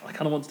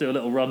kind of want to do a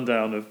little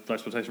rundown of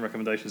blaxploitation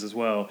recommendations as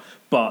well,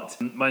 but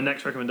my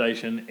next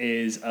recommendation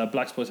is a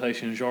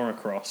blaxploitation genre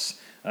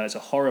cross. It's a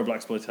horror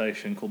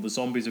blaxploitation called The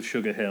Zombies of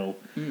Sugar Hill.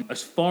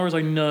 As far as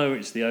I know,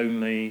 it's the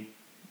only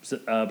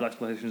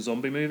blaxploitation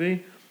zombie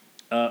movie.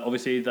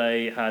 Obviously,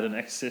 they had an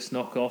Exorcist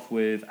knockoff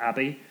with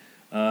Abby,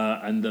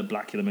 and the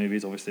Blackula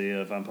movies, obviously,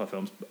 vampire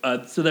films.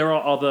 So there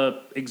are other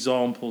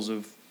examples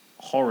of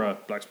horror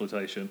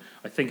blaxploitation.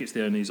 I think it's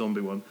the only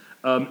zombie one.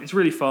 It's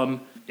really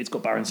fun. It's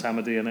got Baron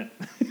Samedi in it.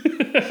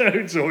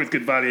 It's always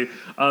good value.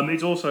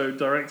 It's also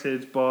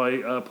directed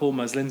by Paul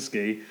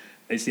Maslinski.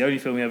 It's the only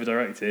film he ever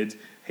directed.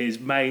 His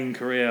main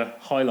career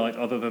highlight,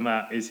 other than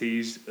that, is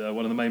he's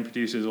one of the main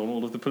producers on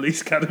all of the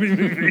Police Academy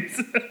movies.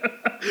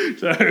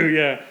 So,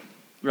 yeah.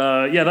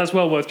 That's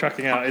well worth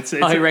tracking out. It's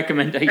high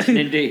recommendation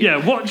indeed. Yeah,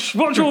 watch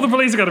all the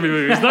Police Academy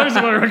movies. Those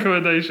are my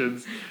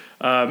recommendations.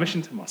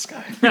 Mission to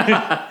Moscow.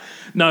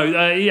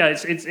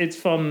 It's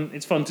fun.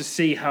 It's fun to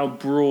see how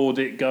broad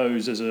it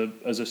goes as a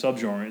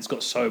subgenre. It's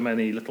got so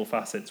many little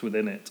facets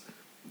within it.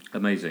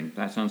 Amazing.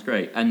 That sounds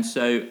great. And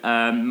so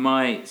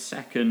my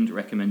second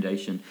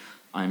recommendation,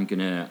 I'm going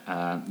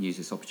to use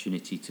this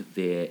opportunity to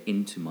veer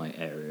into my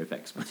area of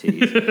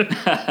expertise,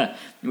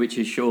 which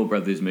is Shaw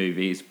Brothers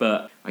movies,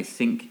 but I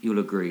think you'll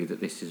agree that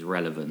this is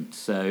relevant.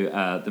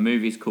 So the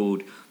movie's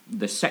called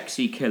The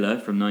Sexy Killer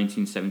from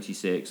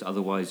 1976,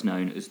 otherwise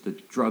known as The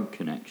Drug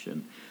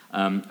Connection.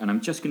 And I'm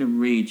just going to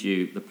read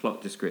you the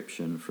plot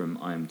description from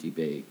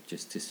IMDb,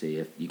 just to see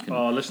if you can...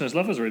 Our listeners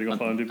love us reading off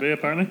IMDb,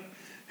 apparently.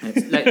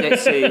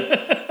 Let's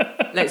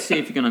see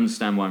if you can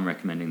understand why I'm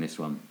recommending this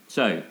one.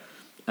 So...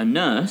 a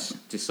nurse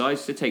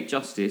decides to take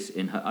justice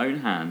in her own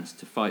hands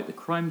to fight the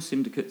crime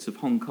syndicates of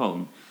Hong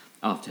Kong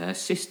after her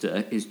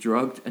sister is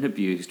drugged and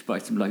abused by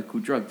some local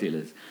drug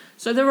dealers.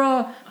 So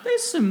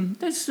there's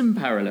some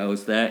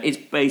parallels there. It's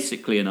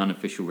basically an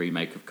unofficial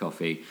remake of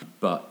Coffee,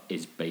 but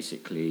is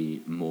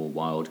basically more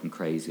wild and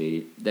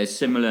crazy. There's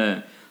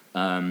similar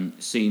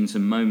scenes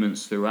and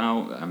moments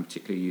throughout,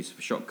 particularly use of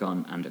a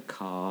shotgun and a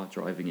car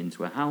driving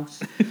into a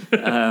house.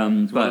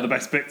 It's one of the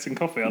best bits in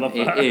Coffee. I love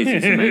that. It is.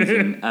 It's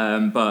amazing.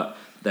 But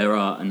there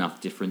are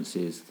enough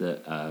differences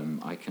that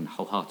I can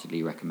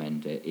wholeheartedly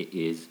recommend it. It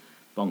is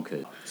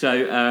bonkers.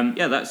 So,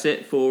 that's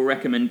it for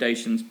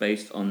recommendations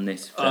based on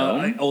this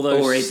film.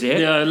 Or is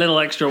it? Yeah, a little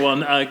extra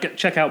one.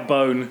 Check out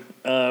Bone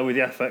with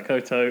Yaphet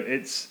Kotto.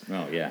 It's...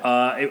 Oh, yeah.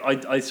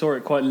 I saw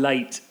it quite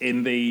late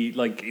in the...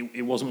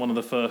 it wasn't one of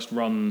the first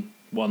run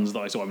ones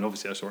that I saw. I mean,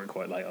 obviously I saw it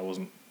quite late. I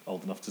wasn't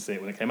old enough to see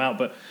it when it came out,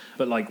 but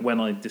when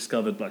I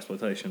discovered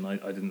blaxploitation,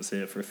 I didn't see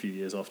it for a few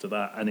years after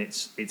that, and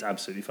it's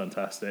absolutely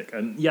fantastic.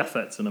 And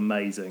Yaphet's an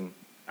amazing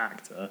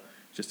actor,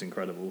 just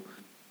incredible.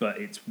 But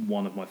it's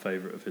one of my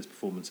favourite of his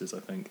performances, I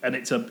think. And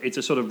it's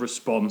a sort of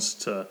response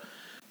to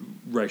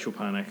racial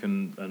panic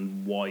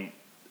and white,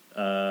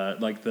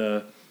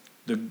 the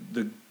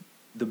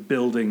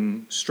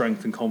building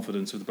strength and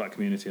confidence of the black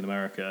community in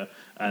America,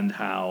 and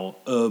how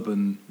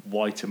urban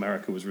white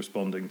America was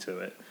responding to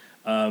it.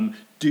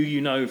 Do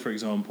you know, for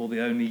example, the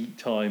only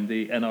time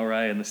the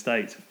NRA in the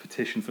States have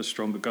petitioned for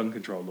stronger gun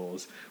control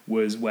laws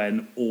was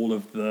when all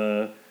of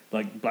the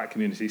like black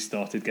communities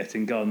started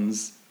getting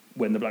guns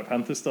when the Black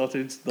Panthers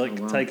started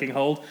wow. taking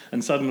hold,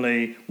 and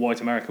suddenly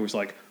white America was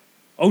like,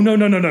 oh no,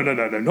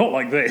 not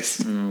like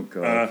this. Oh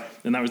god.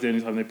 And that was the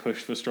only time they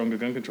pushed for stronger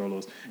gun control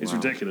laws. It's Wow.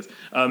 ridiculous.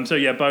 So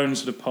yeah,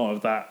 Bone's sort of part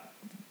of that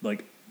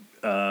like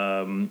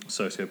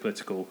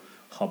socio-political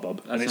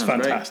hubbub, and it's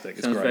fantastic.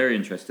 It's Sounds great. very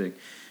interesting.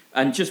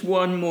 And just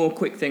one more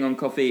quick thing on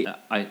coffee.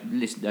 I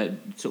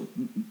listened, sort of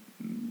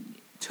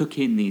took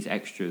in these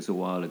extras a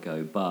while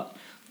ago, but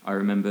I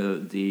remember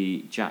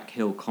the Jack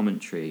Hill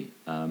commentary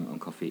on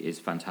coffee is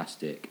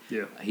fantastic.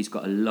 Yeah. He's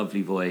got a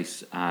lovely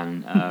voice,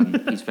 and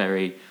he's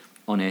very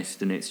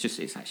honest, and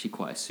it's actually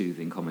quite a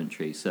soothing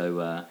commentary.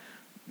 So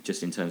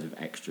just in terms of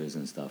extras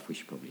and stuff, we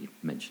should probably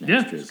mention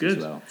extras good.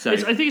 as well. So I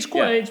think it's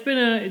quite.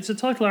 It's a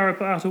title Arrow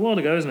put out a while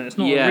ago, isn't it? It's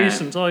not Yeah. a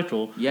recent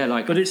title. yeah,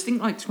 like But I it's-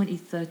 think like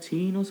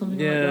 2013 or something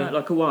Yeah. like that,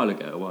 like a while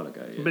ago.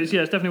 Yeah. But it's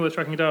definitely worth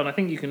tracking down. I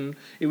think you can.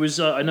 It was.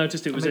 I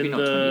noticed it was Maybe in not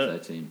the.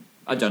 2013.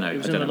 I don't know. It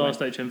was I in don't the know last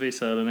HMV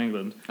sale in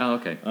England. Oh,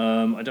 okay.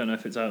 I don't know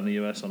if it's out in the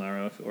US on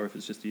Arrow or if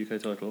it's just a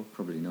UK title.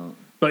 Probably not.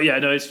 But yeah,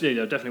 no, it's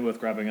definitely worth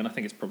grabbing, and I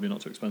think it's probably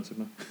not too expensive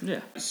now.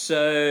 Yeah.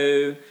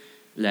 So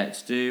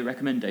let's do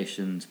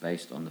recommendations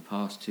based on the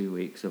past 2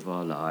 weeks of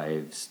our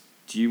lives.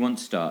 Do you want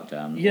to start,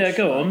 Dan? Yeah, Or go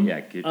shall I? on.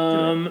 Yeah,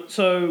 good.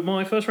 So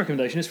my first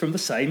recommendation is from the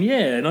same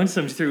year.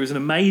 1973 was an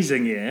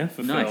amazing year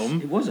for Nice.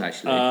 film. It was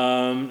actually.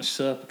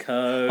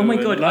 Serpico. Oh my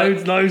and God,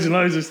 loads and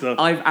loads of stuff.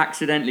 I've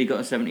accidentally got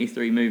a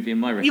 73 movie in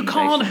my You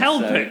recommendation. can't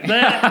help so- it.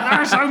 There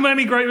are so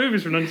many great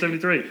movies from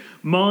 1973.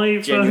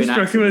 My Genuine first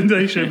accident.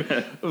 recommendation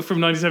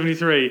from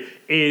 1973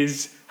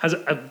 has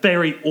a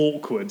very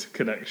awkward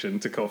connection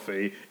to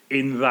coffee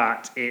in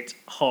that it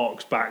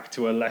harks back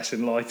to a less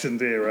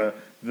enlightened era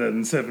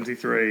than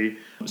 73.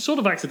 Sort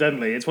of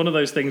accidentally. It's one of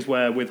those things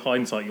where with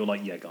hindsight you're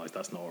like, yeah guys,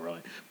 that's not all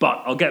right.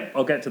 But I'll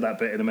get to that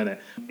bit in a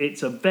minute.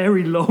 It's a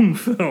very long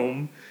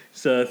film.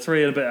 It's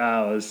 3 and a bit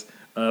hours.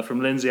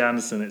 From Lindsay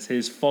Anderson. It's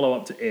his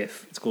follow-up to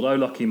If. It's called Oh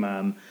Lucky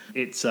Man.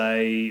 It's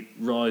a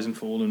rise and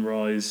fall and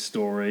rise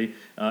story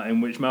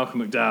in which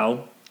Malcolm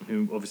McDowell,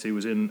 who obviously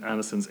was in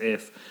Anderson's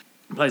If,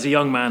 plays a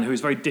young man who is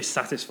very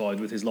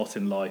dissatisfied with his lot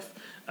in life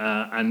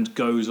and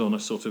goes on a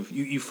sort of...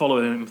 You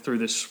follow him through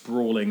this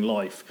sprawling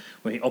life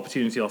where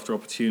opportunity after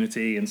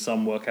opportunity, and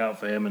some work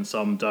out for him and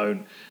some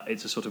don't.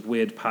 It's a sort of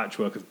weird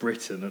patchwork of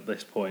Britain at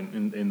this point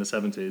in the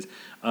 70s.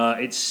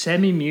 It's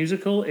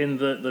semi-musical in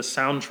that the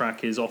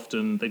soundtrack is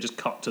often... They just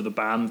cut to the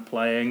band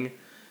playing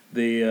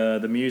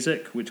the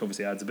music, which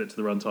obviously adds a bit to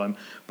the runtime.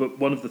 But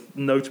one of the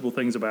notable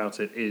things about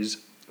it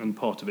is, and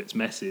part of its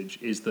message,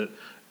 is that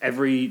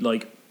every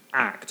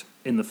act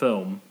in the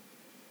film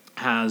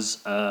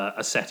has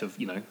a set of,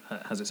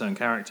 has its own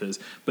characters,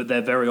 but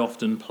they're very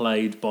often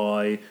played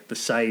by the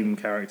same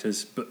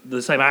characters, but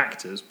the same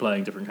actors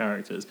playing different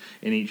characters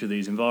in each of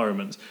these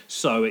environments.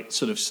 So it's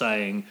sort of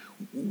saying,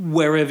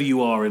 wherever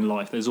you are in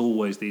life, there's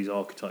always these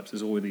archetypes,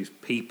 there's always these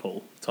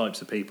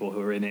types of people who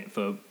are in it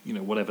for,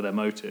 whatever their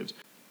motives.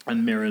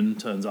 And Mirren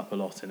turns up a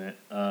lot in it.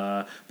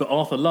 But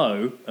Arthur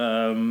Lowe,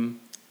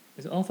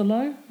 is it Arthur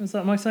Lowe?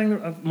 Am I saying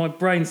that?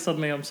 I'm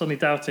suddenly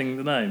doubting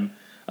the name.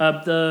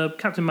 The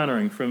Captain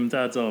Mannering from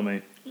Dad's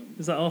Army.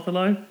 Is that Arthur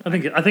Lowe? I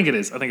think it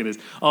is.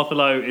 Arthur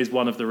Lowe is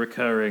one of the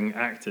recurring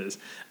actors,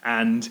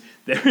 and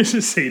there is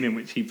a scene in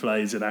which he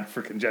plays an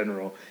African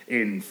general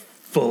in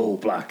full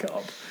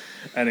black-up,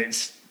 and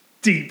it's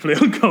deeply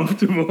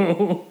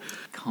uncomfortable.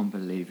 Can't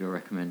believe you're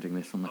recommending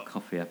this on the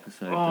coffee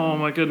episode. Oh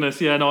my goodness!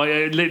 Yeah, no,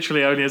 it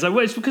literally only is.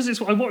 It's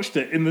because I watched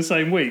it in the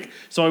same week.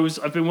 So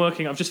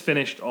I've just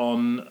finished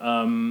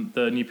on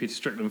the new Peter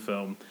Strickland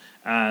film,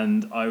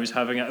 and I was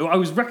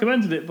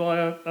recommended it by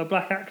a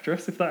black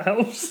actress, if that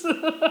helps.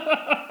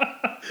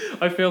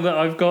 I feel that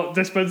I've got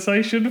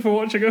dispensation for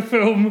watching a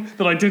film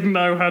that I didn't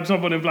know had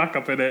someone in black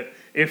up in it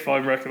if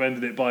I'm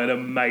recommended it by an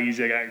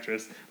amazing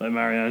actress like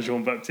Marianne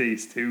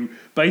Jean-Baptiste, who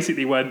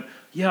basically went,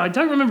 yeah, I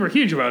don't remember a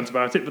huge amount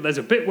about it, but there's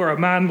a bit where a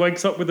man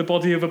wakes up with the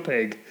body of a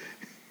pig.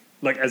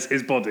 As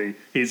his body.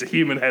 He's a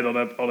human head on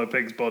a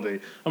pig's body.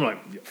 I'm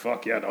like,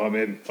 fuck yeah, no, I'm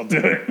in. I'll do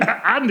it.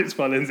 And it's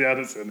by Lindsay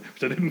Anderson,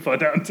 which I didn't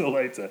find out until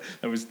later.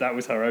 That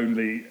was her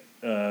only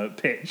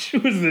pitch,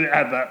 was that it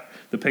had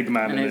the pig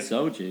man And in it it.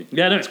 sold you.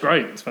 Yeah, no, it's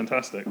great. It's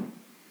fantastic.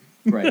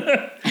 Right.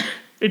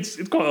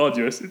 It's quite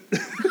arduous. But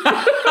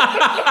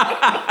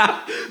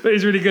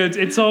it's really good.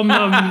 It's on...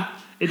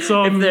 If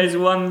there's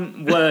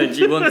one word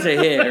you want to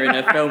hear in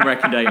a film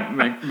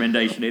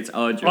recommendation, it's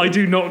arduous. I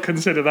do not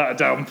consider that a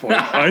down point.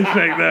 I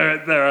think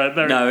there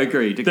are No,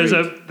 agreed.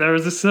 there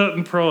is a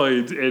certain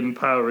pride in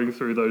powering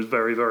through those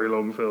very, very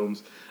long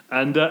films,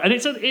 and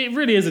it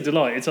really is a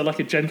delight. It's like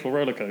a gentle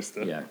roller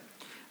coaster. Yeah.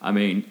 I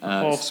mean,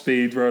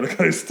 Half-speed roller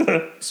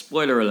coaster.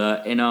 spoiler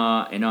alert, in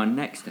our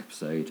next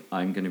episode,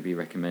 I'm going to be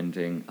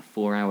recommending a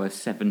 4-hour,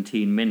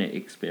 17-minute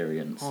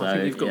experience. I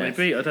think you've got me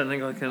beat. I don't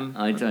think I can.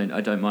 I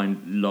don't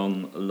mind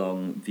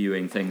long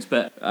viewing things.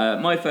 But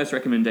my first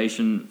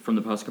recommendation from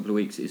the past couple of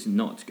weeks is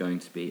not going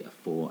to be a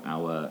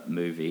 4-hour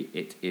movie.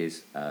 It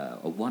is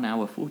a 1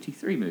 hour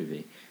 43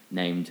 movie.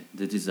 named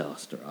The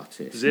Disaster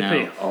Artist.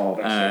 Zippy.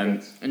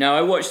 Now,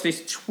 I watched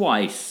this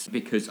twice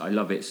because I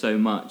love it so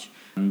much.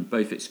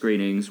 Both at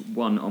screenings,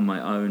 one on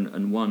my own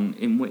and one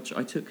in which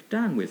I took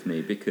Dan with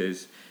me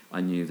because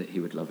I knew that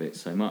he would love it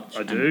so much.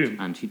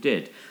 And he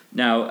did.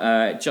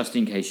 Now, just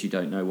in case you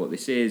don't know what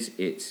this is,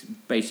 it's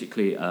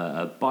basically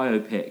a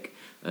biopic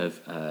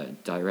of a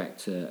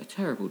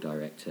terrible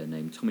director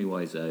named Tommy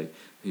Wiseau,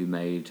 who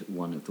made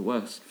one of the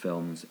worst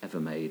films ever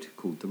made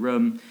called The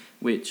Room,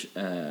 which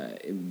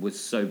it was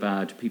so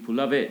bad people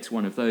love it.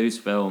 One of those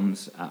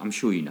films, I'm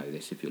sure you know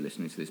this if you're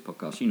listening to this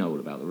podcast, you know all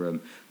about The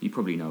Room. You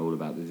probably know all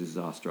about The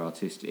Disaster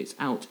Artist. It's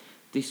out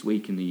this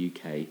week in the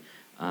UK.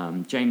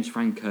 James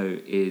Franco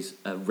is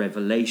a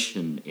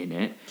revelation in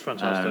it.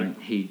 Fantastic.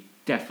 He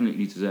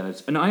definitely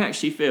deserves, and I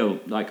actually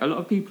feel like a lot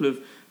of people have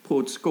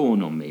poured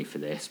scorn on me for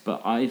this,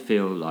 but I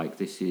feel like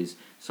this is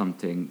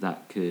something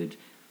that could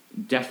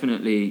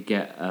definitely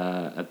get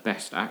a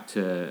Best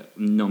Actor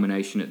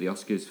nomination at the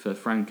Oscars for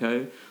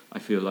Franco. I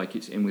feel like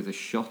it's in with a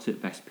shot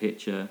at Best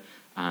Picture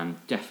and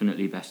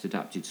definitely Best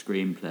Adapted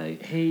Screenplay.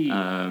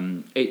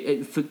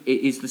 It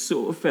is the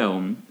sort of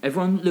film,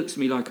 everyone looks at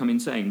me like I'm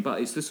insane,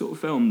 but it's the sort of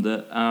film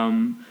that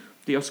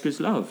the Oscars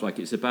love. Like,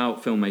 it's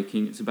about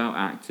filmmaking, it's about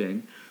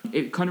acting.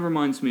 It kind of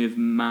reminds me of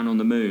Man on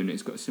the Moon.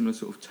 It's got a similar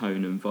sort of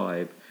tone and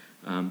vibe.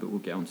 But we'll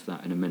get onto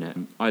that in a minute.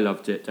 I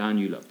loved it. Dan,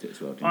 you loved it as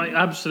well, didn't you?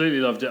 I absolutely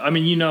loved it. I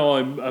mean, you know,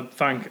 I'm a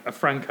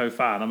Franco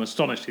fan. I'm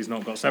astonished he's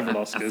not got several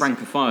Oscars. A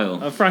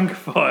Francophile. A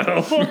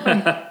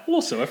Francophile.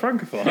 Also a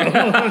Francophile.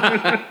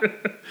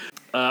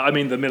 I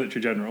mean, the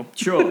military general.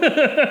 Sure.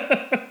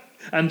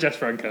 And Jess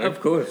Franco.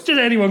 Of course. Just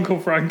anyone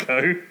called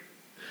Franco.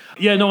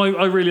 Yeah, no,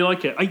 I really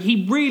like it.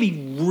 He really,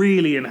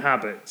 really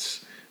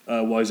inhabits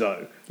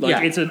Wiseau.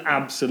 It's an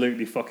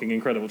absolutely fucking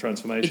incredible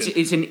transformation.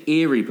 It's an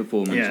eerie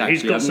performance,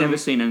 actually. I've never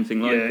seen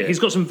anything like it. He's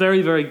got some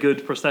very, very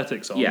good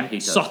prosthetics on. Yeah, he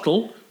does.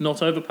 Subtle,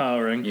 not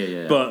overpowering.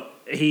 Yeah. But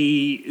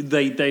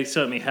they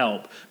certainly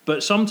help.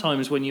 But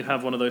sometimes when you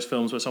have one of those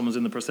films where someone's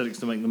in the prosthetics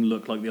to make them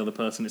look like the other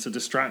person, it's a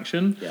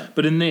distraction. Yeah.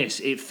 But in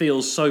this, it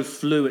feels so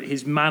fluid.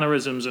 His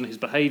mannerisms and his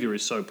behaviour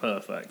is so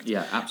perfect.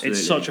 Yeah, absolutely.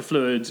 It's such a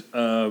fluid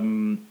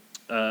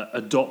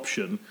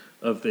adoption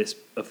of this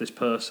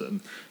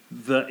person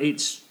that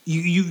it's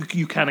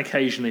you can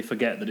occasionally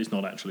forget that it's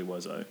not actually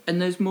Wiseau.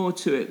 And there's more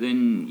to it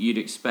than you'd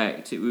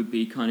expect. It would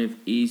be kind of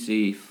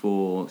easy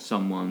for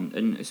someone,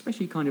 and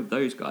especially kind of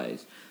those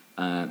guys,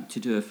 to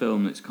do a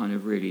film that's kind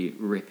of really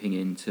ripping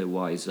into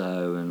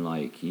Wiseau and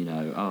like, you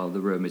know, oh, The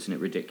Room, isn't it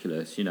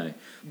ridiculous? You know,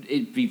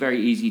 it'd be very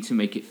easy to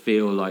make it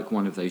feel like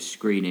one of those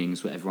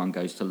screenings where everyone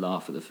goes to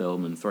laugh at the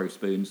film and throw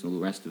spoons and all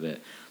the rest of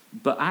it.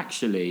 But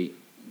actually,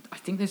 I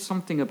think there's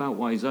something about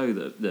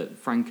Wiseau that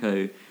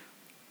Franco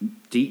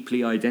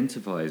deeply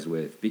identifies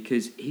with,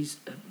 because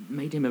he's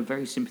made him a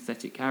very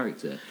sympathetic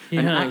character.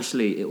 And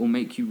actually, it will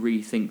make you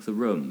rethink The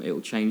Room. It will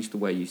change the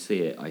way you see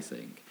it, I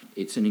think.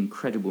 It's an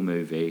incredible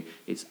movie.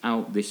 It's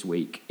out this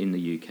week in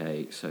the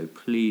UK, so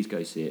please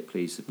go see it.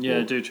 Please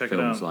support do check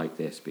films it out. like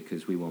this,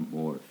 because we want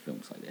more of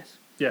films like this.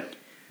 Yeah,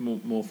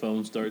 more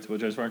films directed by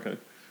James Franco.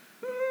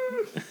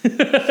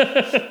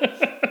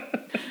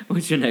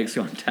 What's your next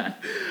one, Dan?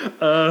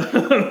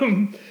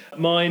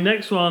 My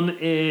next one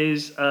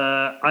is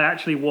I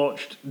actually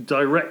watched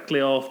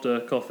directly after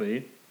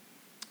Coffee.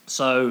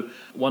 So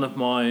one of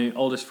my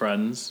oldest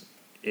friends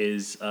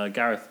is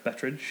Gareth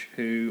Bettridge,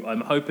 who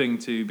I'm hoping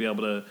to be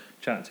able to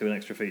chat to in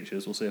Extra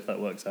Features. We'll see if that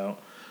works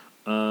out.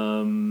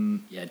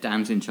 Yeah,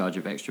 Dan's in charge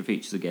of Extra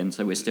Features again,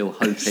 so we're still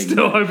hoping.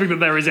 Hoping that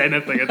there is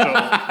anything at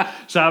all.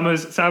 Sam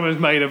has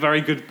made a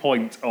very good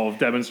point of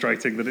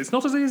demonstrating that it's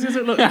not as easy as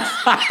it looks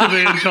to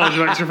be in charge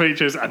of Extra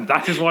Features, and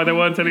that is why there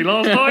weren't any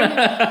last time,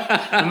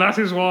 and that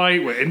is why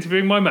we're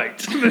interviewing my mate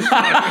this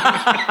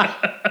time.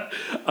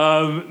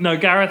 No,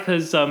 Gareth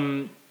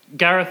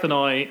and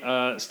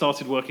I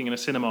started working in a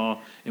cinema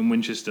in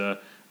Winchester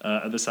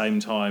at the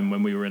same time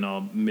when we were in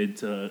our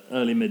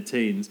early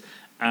mid-teens.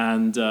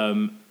 And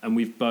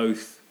we've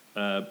both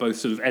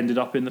sort of ended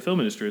up in the film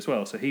industry as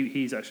well. So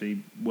he's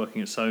actually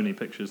working at Sony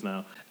Pictures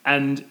now.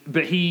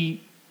 But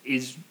he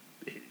is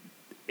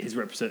his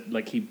represent,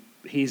 like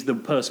he's the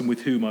person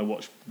with whom I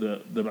watched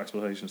the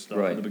blaxploitation stuff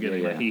at the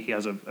beginning. Yeah. Like he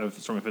has a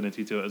strong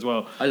affinity to it as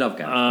well. I love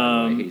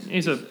Gareth.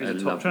 He's a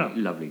top chap,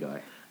 lovely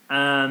guy.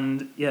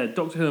 And yeah,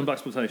 Doctor Who and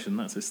blaxploitation,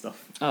 that's his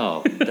stuff.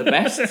 Oh, the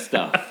best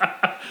stuff.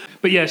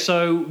 But yeah,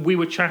 so we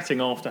were chatting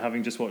after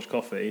having just watched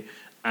Coffee,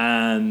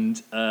 and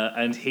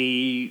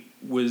he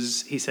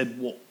said,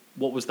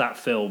 what was that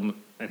film?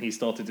 And he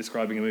started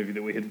describing a movie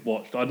that we had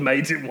watched. I'd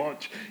made him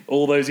watch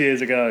all those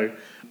years ago,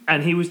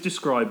 and he was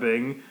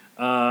describing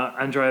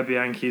Andrea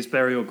Bianchi's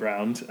Burial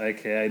Ground,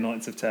 aka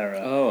Nights of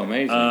Terror. Oh,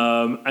 amazing!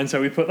 And so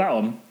we put that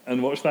on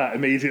and watched that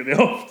immediately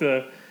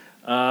after,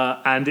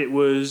 and it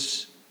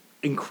was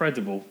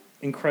incredible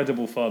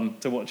fun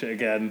to watch it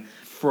again.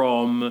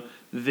 From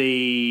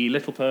the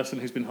little person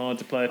who's been hired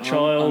to play a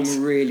child.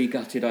 I'm really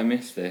gutted I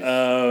missed this.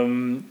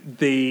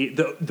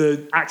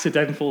 The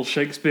accidental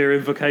Shakespeare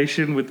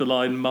invocation with the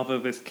line, "Mother,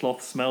 this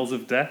cloth smells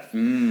of death."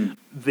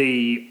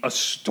 The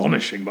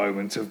astonishing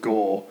moment of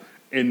gore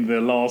in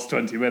the last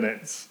 20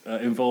 minutes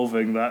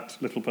involving that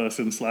little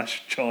person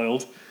 /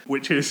 child,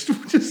 which is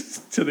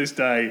just to this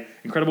day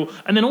incredible.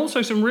 And then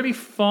also some really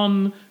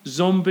fun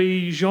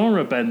zombie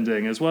genre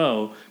bending as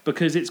well,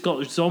 because it's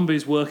got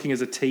zombies working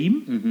as a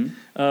team.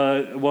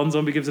 One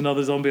zombie gives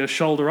another zombie a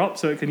shoulder up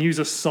so it can use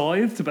a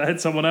scythe to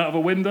behead someone out of a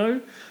window.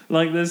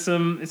 Like it's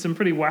some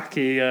pretty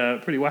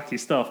wacky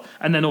stuff.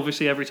 And then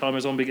obviously every time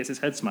a zombie gets its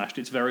head smashed,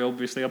 it's very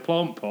obviously a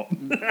plant pot.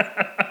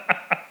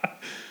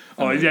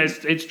 Oh yeah,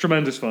 it's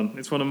tremendous fun.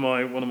 It's one of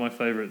my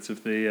favourites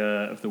of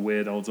the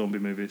weird old zombie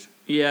movies.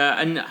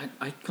 Yeah, and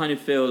I kind of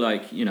feel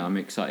like, I'm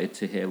excited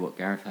to hear what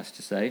Gareth has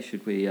to say.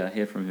 Should we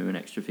hear from him in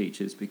extra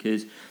features?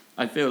 Because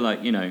I feel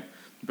like,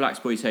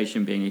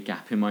 blaxploitation being a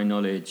gap in my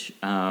knowledge.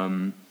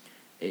 I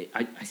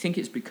think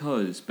it's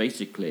because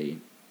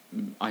basically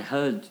I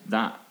heard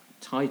that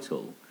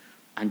title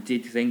and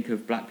did think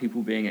of black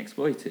people being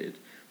exploited,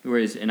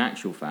 whereas in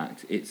actual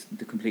fact it's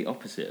the complete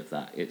opposite of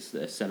that. It's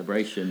a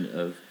celebration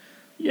of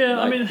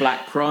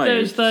black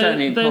pride,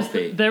 certainly in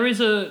coffee. There's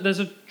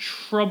a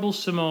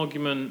troublesome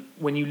argument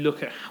when you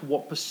look at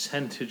what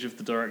percentage of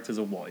the directors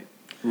are white.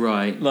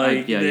 Right.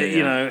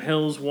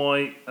 Hill's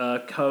white,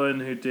 Cohen,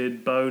 who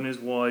did Bone, is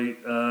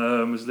white,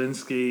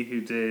 Muslinski,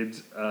 who did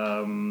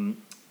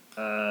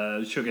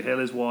Sugar Hill,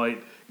 is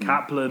white,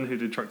 Kaplan, who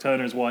did Truck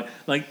Turner, is white.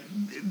 Like,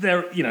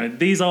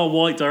 these are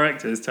white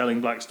directors telling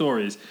black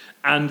stories.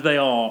 And they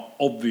are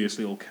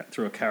obviously all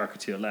through a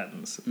caricature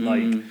lens.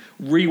 Like,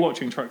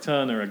 rewatching Truck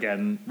Turner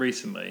again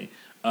recently,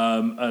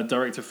 a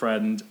director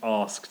friend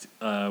asked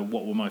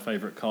what were my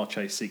favourite car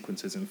chase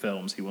sequences in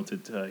films. He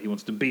wanted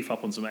to beef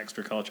up on some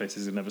extra car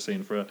chases he'd never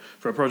seen for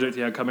a project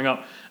he had coming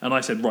up. And I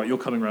said, right, you're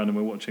coming round and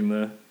we're watching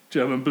the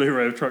German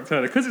Blu-ray of Truck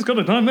Turner because it's got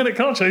a 9-minute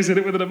car chase in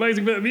it with an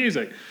amazing bit of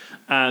music.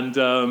 And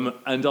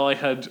I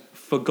had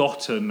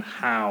forgotten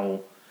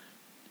how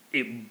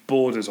it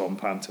borders on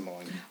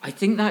pantomime. I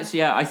think that's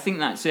it.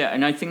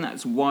 And I think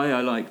that's why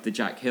I like the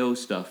Jack Hill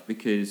stuff,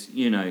 because,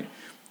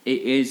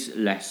 it is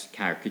less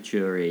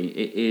caricature-y.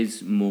 It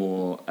is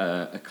more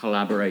a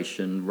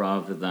collaboration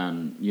rather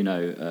than,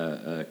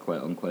 a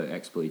quote-unquote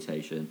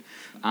exploitation.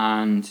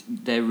 And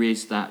there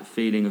is that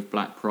feeling of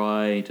black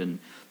pride, and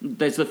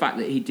there's the fact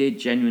that he did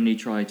genuinely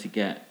try to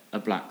get a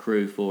black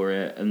crew for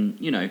it. And,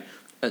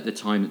 at the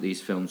time that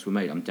these films were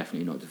made, I'm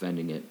definitely not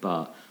defending it,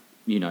 but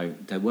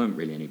there weren't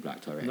really any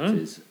black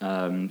directors.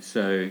 No.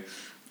 So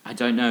I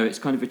don't know. It's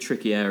kind of a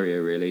tricky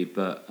area, really.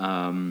 But,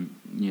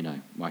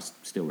 I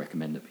still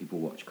recommend that people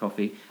watch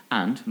Coffee.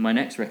 And my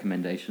next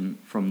recommendation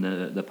from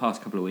the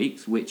past couple of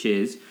weeks, which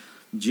is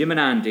Jim and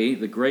Andy,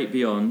 The Great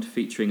Beyond,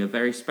 featuring a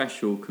very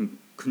special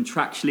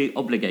contractually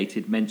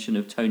obligated mention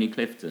of Tony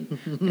Clifton,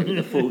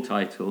 the full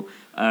title,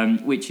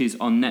 which is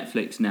on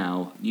Netflix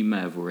now. You may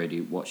have already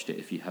watched it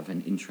if you have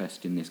an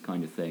interest in this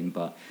kind of thing,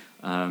 but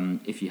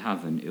if you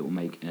haven't, it will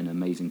make an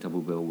amazing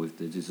double bill with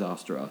The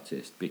Disaster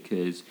Artist,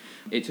 because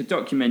it's a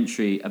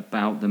documentary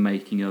about the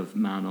making of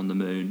Man on the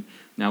Moon.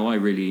 Now, I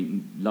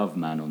really love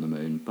Man on the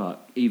Moon,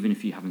 but even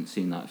if you haven't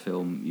seen that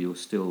film, you'll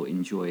still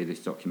enjoy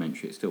this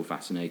documentary. It's still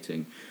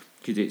fascinating,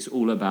 because it's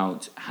all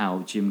about how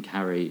Jim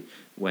Carrey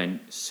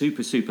went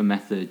super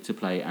method to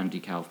play Andy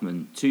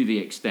Kaufman, to the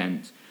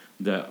extent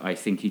that I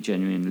think he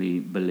genuinely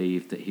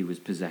believed that he was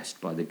possessed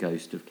by the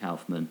ghost of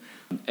Kaufman.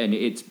 And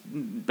it's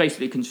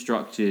basically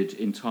constructed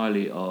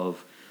entirely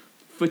of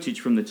footage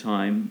from the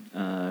time,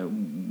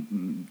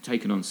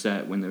 taken on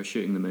set when they were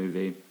shooting the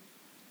movie,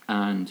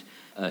 and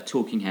a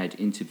talking head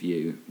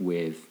interview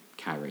with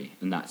Carrey,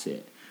 and that's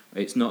it.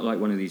 It's not like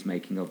one of these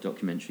making-of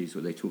documentaries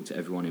where they talk to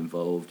everyone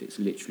involved. It's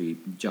literally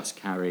just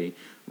Carrey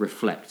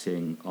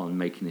reflecting on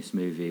making this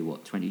movie,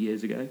 20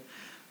 years ago?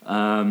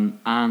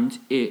 And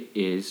it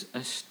is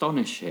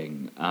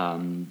astonishing.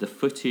 The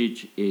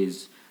footage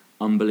is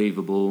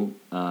unbelievable.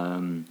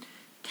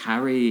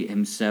 Carrey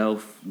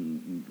himself,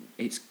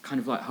 it's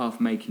kind of like half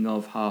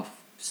making-of,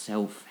 half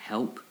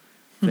self-help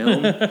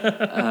film.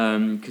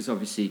 Because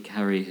obviously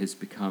Carrey has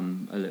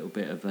become a little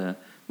bit of a...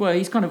 Well,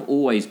 he's kind of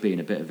always been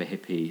a bit of a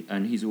hippie,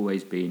 and he's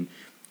always been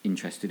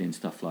interested in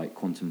stuff like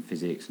quantum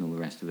physics and all the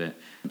rest of it.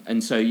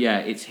 And so, yeah,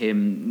 it's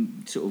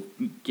him sort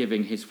of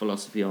giving his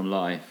philosophy on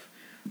life.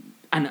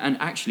 And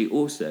actually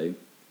also,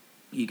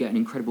 you get an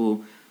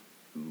incredible,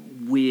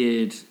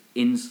 weird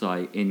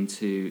insight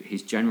into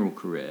his general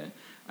career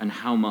and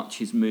how much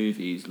his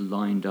movies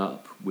lined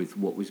up with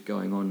what was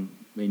going on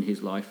in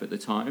his life at the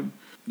time.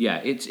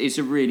 Yeah, it's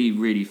a really,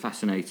 really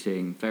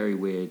fascinating, very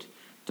weird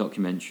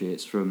documentary.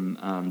 It's from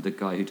the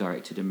guy who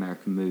directed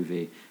American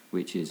Movie,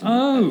 which is a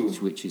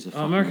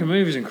American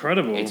Movie is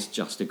incredible. It's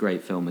just a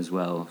great film as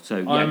well. So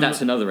yeah,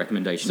 that's another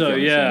recommendation. So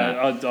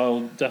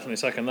I'll definitely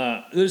second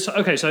that.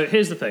 So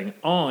here's the thing: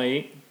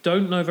 I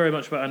don't know very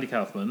much about Andy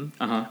Kaufman,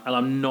 and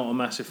I'm not a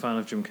massive fan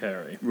of Jim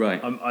Carrey.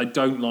 Right. I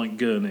don't like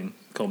gurning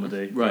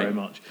comedy very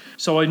much.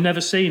 So I've never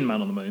seen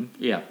Man on the Moon.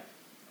 Yeah.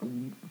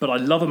 But I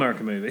love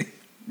American Movie.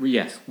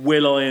 Yes.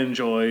 Will I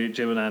enjoy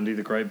Jim and Andy,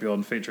 The Great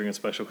Beyond, featuring a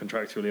special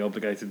contractually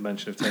obligated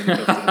mention of Tony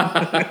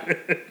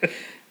Clifton?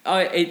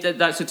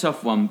 That's a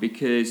tough one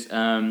because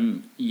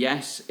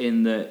yes,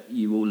 in that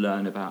you will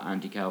learn about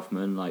Andy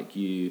Kaufman,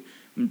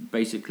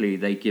 basically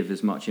they give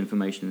as much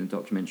information in the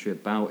documentary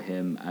about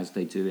him as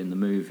they do in the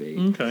movie.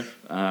 Okay.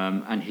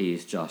 And he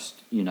is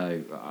just,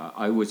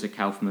 I was a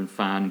Kaufman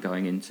fan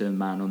going into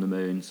Man on the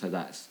Moon, so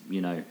that's,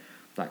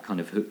 that kind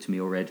of hooked me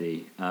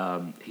already.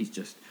 He's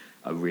just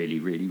a really,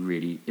 really,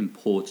 really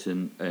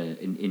important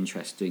and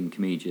interesting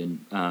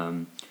comedian.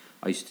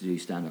 I used to do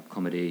stand-up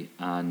comedy,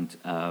 and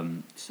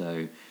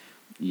so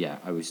yeah,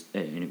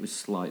 and it was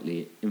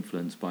slightly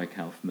influenced by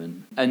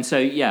Kaufman, and so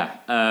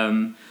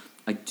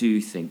I do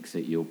think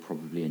that you'll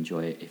probably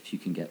enjoy it if you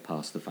can get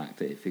past the fact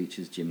that it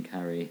features Jim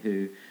Carrey,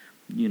 who,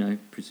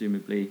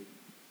 presumably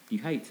you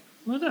hate.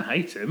 Well, I don't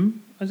hate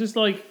him. I just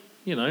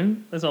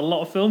there's a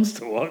lot of films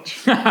to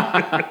watch.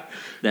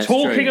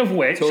 Talking of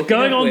which,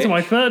 going on to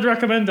my third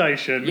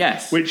recommendation,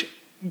 yes, which,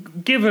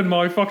 given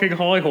my fucking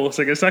high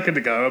horsing a second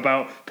ago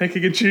about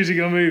picking and choosing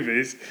your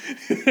movies,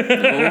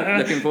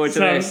 looking forward to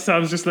this.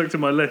 Sam's just looked at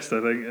my list,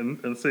 I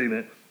think, and seen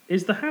it,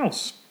 is The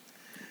House.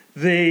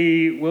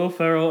 The Will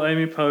Ferrell,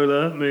 Amy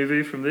Poehler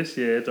movie from this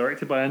year,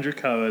 directed by Andrew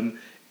Cohen.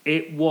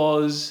 It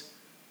was...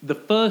 The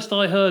first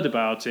I heard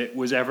about it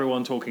was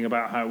everyone talking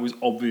about how it was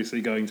obviously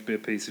going to be a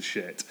piece of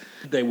shit.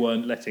 They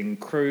weren't letting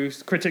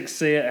critics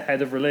see it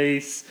ahead of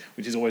release,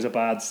 which is always a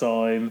bad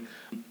sign.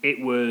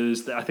 It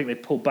was... I think they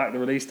pulled back the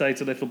release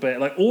date a little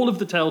bit. All of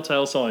the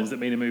telltale signs that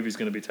mean a movie's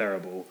going to be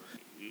terrible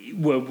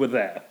were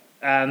there.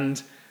 And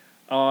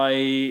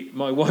my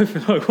wife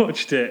and I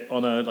watched it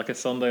on a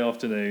Sunday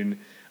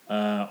afternoon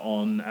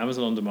on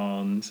Amazon On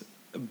Demand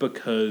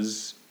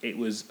because it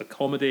was a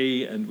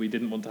comedy and we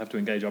didn't want to have to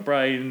engage our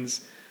brains.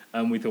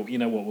 And we thought, you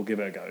know what, we'll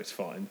give it a go, it's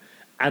fine.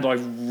 And I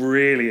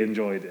really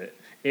enjoyed it.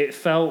 It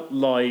felt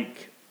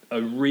like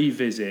a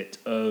revisit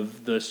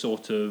of the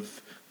sort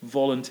of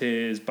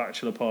Volunteers,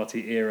 Bachelor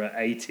Party era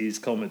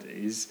 80s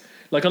comedies.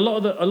 A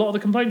lot of the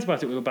complaints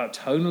about it were about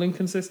tonal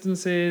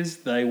inconsistencies.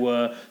 They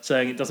were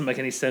saying it doesn't make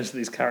any sense that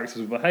these characters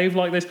would behave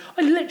like this.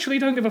 I literally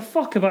don't give a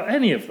fuck about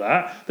any of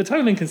that. The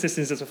tonal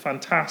inconsistencies are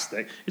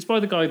fantastic. It's by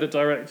the guy that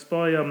directs,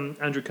 by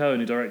Andrew Cohen,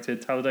 who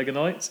directed Talladega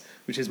Nights,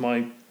 which is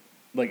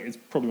it's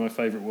probably my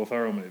favourite Will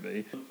Ferrell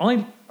movie.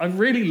 I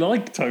really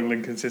like tonal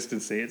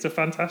inconsistency. It's a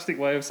fantastic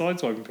way of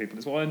sideswiping people.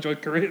 It's why I enjoy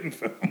Korean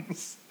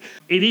films.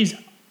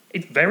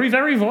 It's very,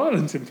 very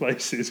violent in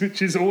places,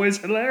 which is always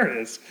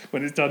hilarious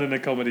when it's done in a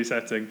comedy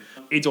setting.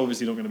 It's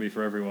obviously not going to be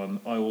for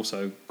everyone. I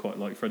also quite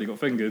like Freddy Got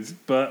Fingered,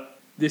 but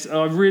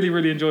I really,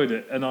 really enjoyed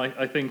it. And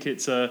I think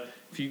it's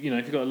if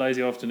you've got a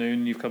lazy afternoon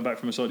and you've come back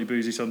from a slightly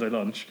boozy Sunday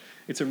lunch,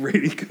 it's a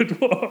really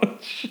good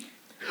watch.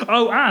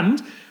 Oh,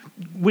 and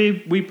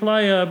we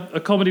play a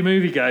comedy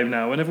movie game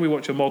now. Whenever we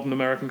watch a modern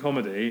American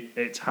comedy,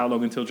 it's how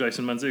long until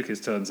Jason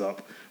Mantzoukas turns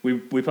up. We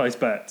place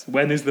bets.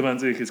 When is the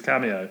Mantzoukas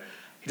cameo?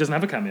 He doesn't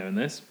have a cameo in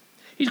this.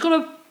 He's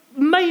got a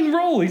main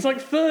role. He's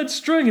third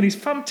string and he's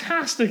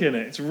fantastic in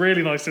it. It's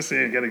really nice to see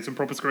him getting some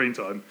proper screen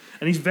time.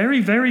 And he's very,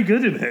 very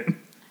good in it.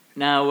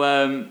 Now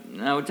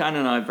Dan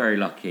and I are very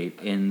lucky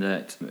in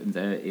that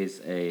there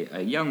is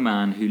a young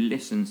man who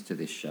listens to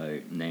this show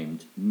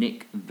named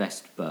Nick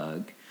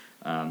Vestberg,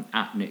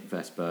 at Nick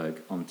Vestberg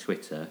on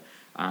Twitter,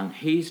 and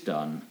he's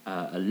done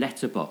a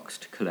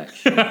Letterboxd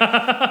collection,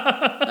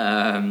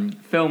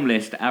 film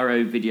list,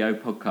 Arrow video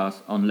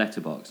podcast on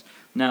Letterboxd.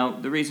 Now,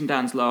 the reason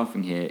Dan's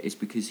laughing here is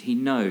because he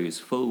knows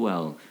full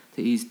well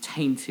that he's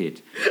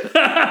tainted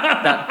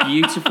that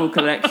beautiful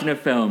collection of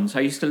films.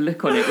 I used to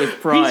look on it with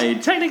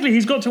pride. Technically,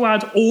 he's got to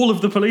add all of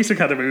the Police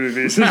Academy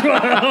movies as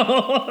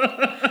well.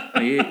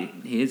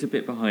 He is a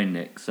bit behind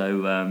Nick,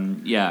 so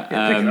pick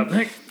it up,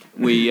 Nick.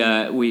 We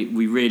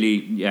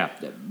really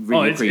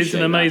appreciate it's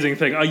an amazing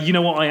thing. You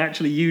know what? I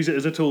actually use it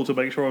as a tool to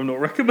make sure I'm not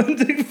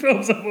recommending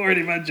films I've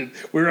already mentioned.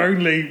 We're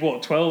only,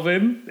 12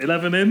 in?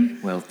 11 in?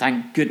 Well,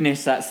 thank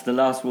goodness that's the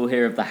last we'll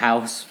hear of The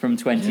House from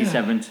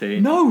 2017. Yeah.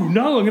 No, I'm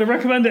going to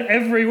recommend it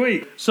every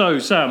week. So,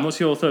 Sam, what's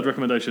your third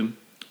recommendation?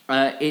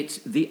 It's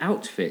The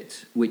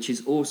Outfit, which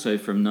is also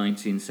from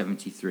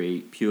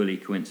 1973, purely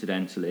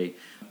coincidentally.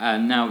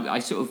 Now, I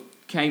sort of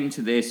came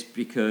to this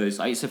because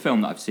it's a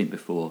film that I've seen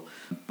before,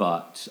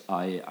 but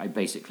I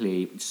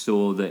basically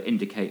saw the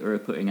Indicator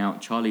putting out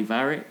Charlie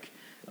Varick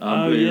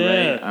on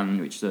Blu-ray,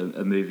 which is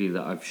a movie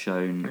that I've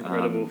shown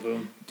incredible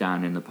film.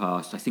 Dan in the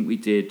past. I think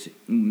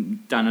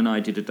Dan and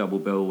I did a double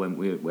bill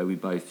where we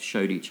both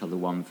showed each other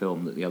one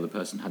film that the other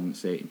person hadn't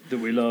seen. That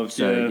we loved,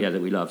 that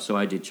we loved. So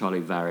I did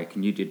Charlie Varick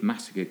and you did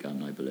Massacre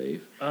Gun, I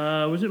believe.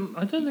 Was it?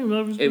 I don't think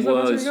that was. It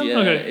was, yeah.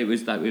 Okay. It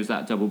was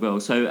that double bill.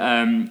 So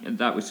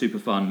that was super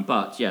fun.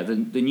 But yeah,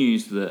 the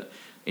news that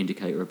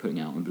Indicator are putting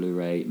out on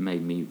Blu-ray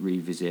made me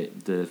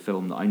revisit the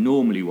film that I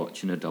normally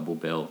watch in a double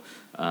bill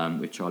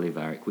with Charlie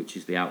Varick, which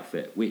is The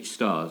Outfit, which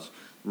stars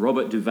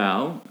Robert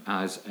Duvall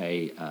as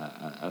a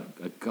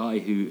guy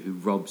who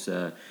robs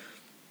a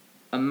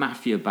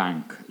mafia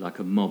bank, like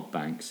a mob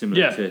bank,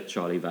 similar to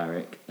Charlie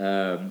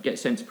Varick,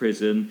 gets sent to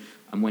prison,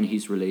 and when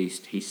he's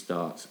released, he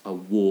starts a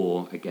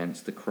war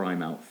against the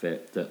crime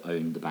outfit that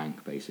owned the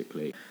bank,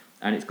 basically.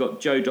 And it's got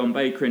Joe Don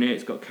Baker in it.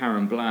 It's got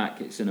Karen Black.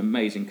 It's an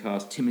amazing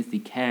cast. Timothy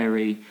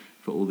Carey,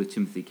 for all the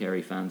Timothy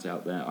Carey fans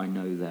out there. I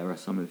know there are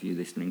some of you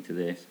listening to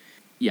this.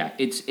 Yeah,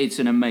 it's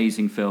an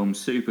amazing film,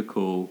 super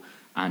cool,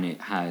 and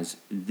it has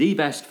the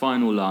best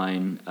final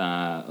line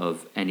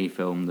of any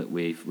film that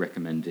we've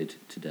recommended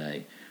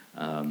today.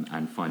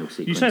 And final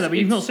sequence. You say that, but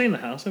you've not seen The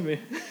House, have you?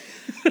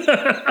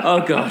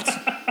 Oh, God.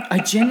 I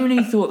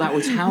genuinely thought that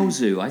was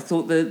Hausu. I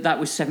thought that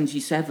was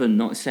 77,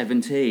 not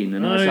 17.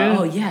 And I was like,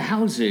 oh, yeah,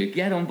 Hausu,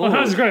 get on board.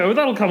 Well, Hausu's great. Well,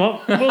 that'll come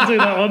up. We'll do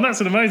that one.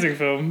 That's an amazing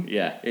film.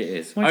 Yeah, it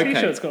is. My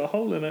T-shirt's got a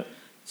hole in it.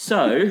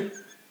 So,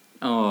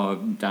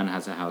 Dan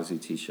has a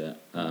Hausu T-shirt.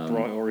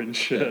 Bright orange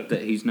shirt.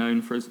 That he's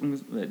known for as long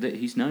as... That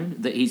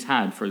he's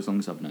had for as long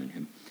as I've known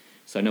him.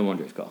 So no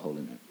wonder it's got a hole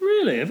in it.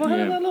 Really? Have I had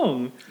it that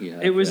long? Yeah.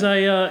 It was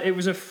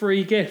a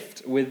free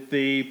gift with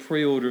the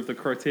pre-order of the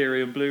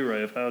Criterion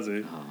Blu-ray of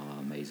Hausu. Oh,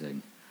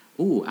 amazing.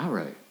 Oh,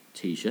 Arrow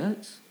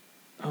T-shirts.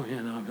 Oh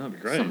yeah, no, that'd be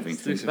great. Something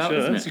to think about,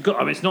 shirts. isn't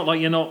it? It's not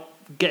like you're not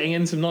getting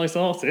in some nice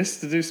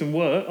artists to do some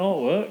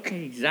artwork.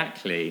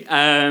 Exactly.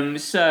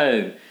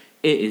 So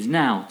it is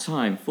now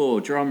time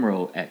for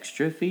drumroll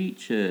extra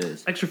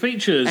features. Extra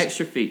features.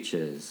 Extra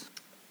features.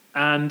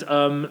 And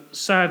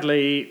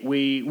sadly,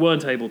 we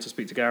weren't able to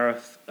speak to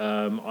Gareth.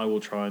 I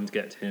will try and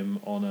get him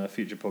on a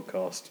future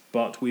podcast,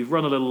 but we've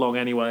run a little long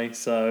anyway,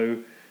 so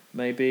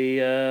maybe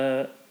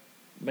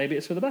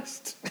it's for the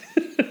best.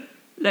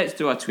 Let's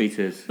do our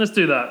tweeters. Let's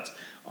do that.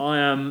 I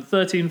am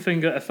 13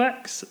 Finger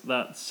FX.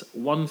 That's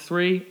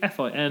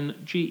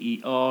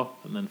 13FINGER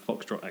and then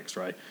Foxtrot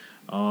X-Ray.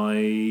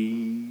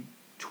 I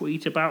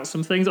tweet about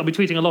some things. I'll be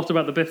tweeting a lot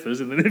about the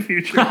Biffers in the near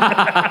future.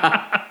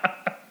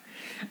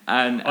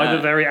 And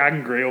either very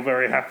angry or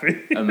very happy.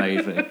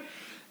 Amazing.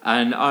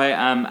 And I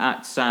am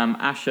at Sam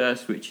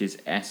Ashurst, which is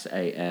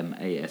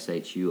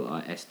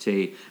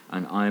SAMASHURST,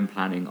 and I am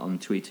planning on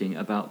tweeting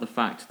about the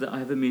fact that I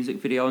have a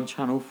music video on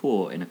Channel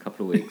 4 in a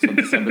couple of weeks on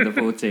December the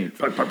 14th.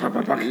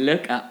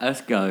 Look at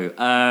us go.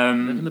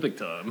 Living the big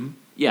time.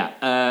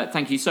 Yeah,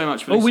 thank you so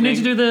much for listening. Oh, we need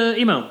to do the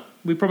email.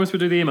 We promised we'd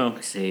do the email.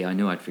 See, I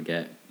knew I'd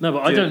forget. No,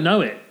 but I don't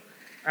know it.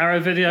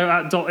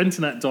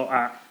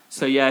 arrowvideo@internet.at.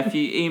 So yeah, if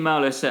you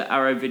email us at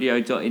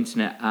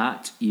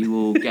arrowvideo.internet@, you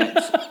will get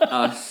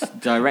us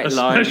direct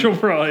line. A special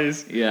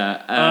prize.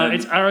 Yeah.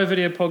 It's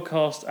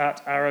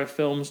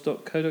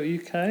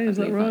arrowvideopodcast@arrowfilms.co.uk, is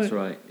that right? That's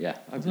right, yeah.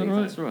 I believe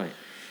that's right.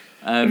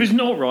 If it's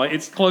not right,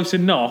 it's close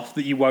enough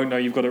that you won't know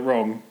you've got it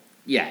wrong.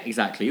 Yeah,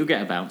 exactly. You'll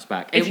get a bounce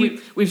back.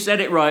 We've said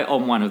it right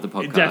on one of the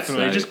podcasts.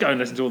 Definitely. So. Just go and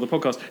listen to all the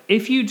podcasts.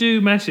 If you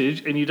do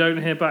message and you don't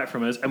hear back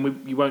from us,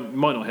 and you might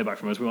not hear back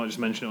from us, we might just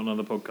mention it on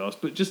another podcast,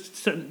 but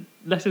just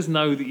let us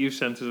know that you've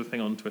sent us a thing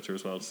on Twitter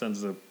as well. Send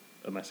us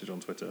a message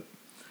on Twitter.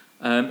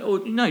 Or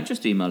no,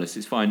 just email us.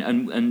 It's fine.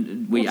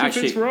 And we what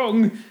actually... if it's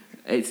wrong?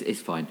 It's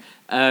fine.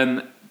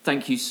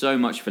 Thank you so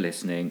much for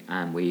listening,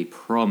 and we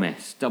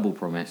double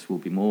promise, we'll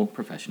be more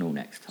professional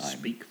next time.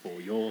 Speak for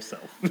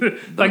yourself.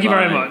 Thank you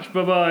very much.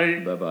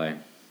 Bye-bye. Bye-bye.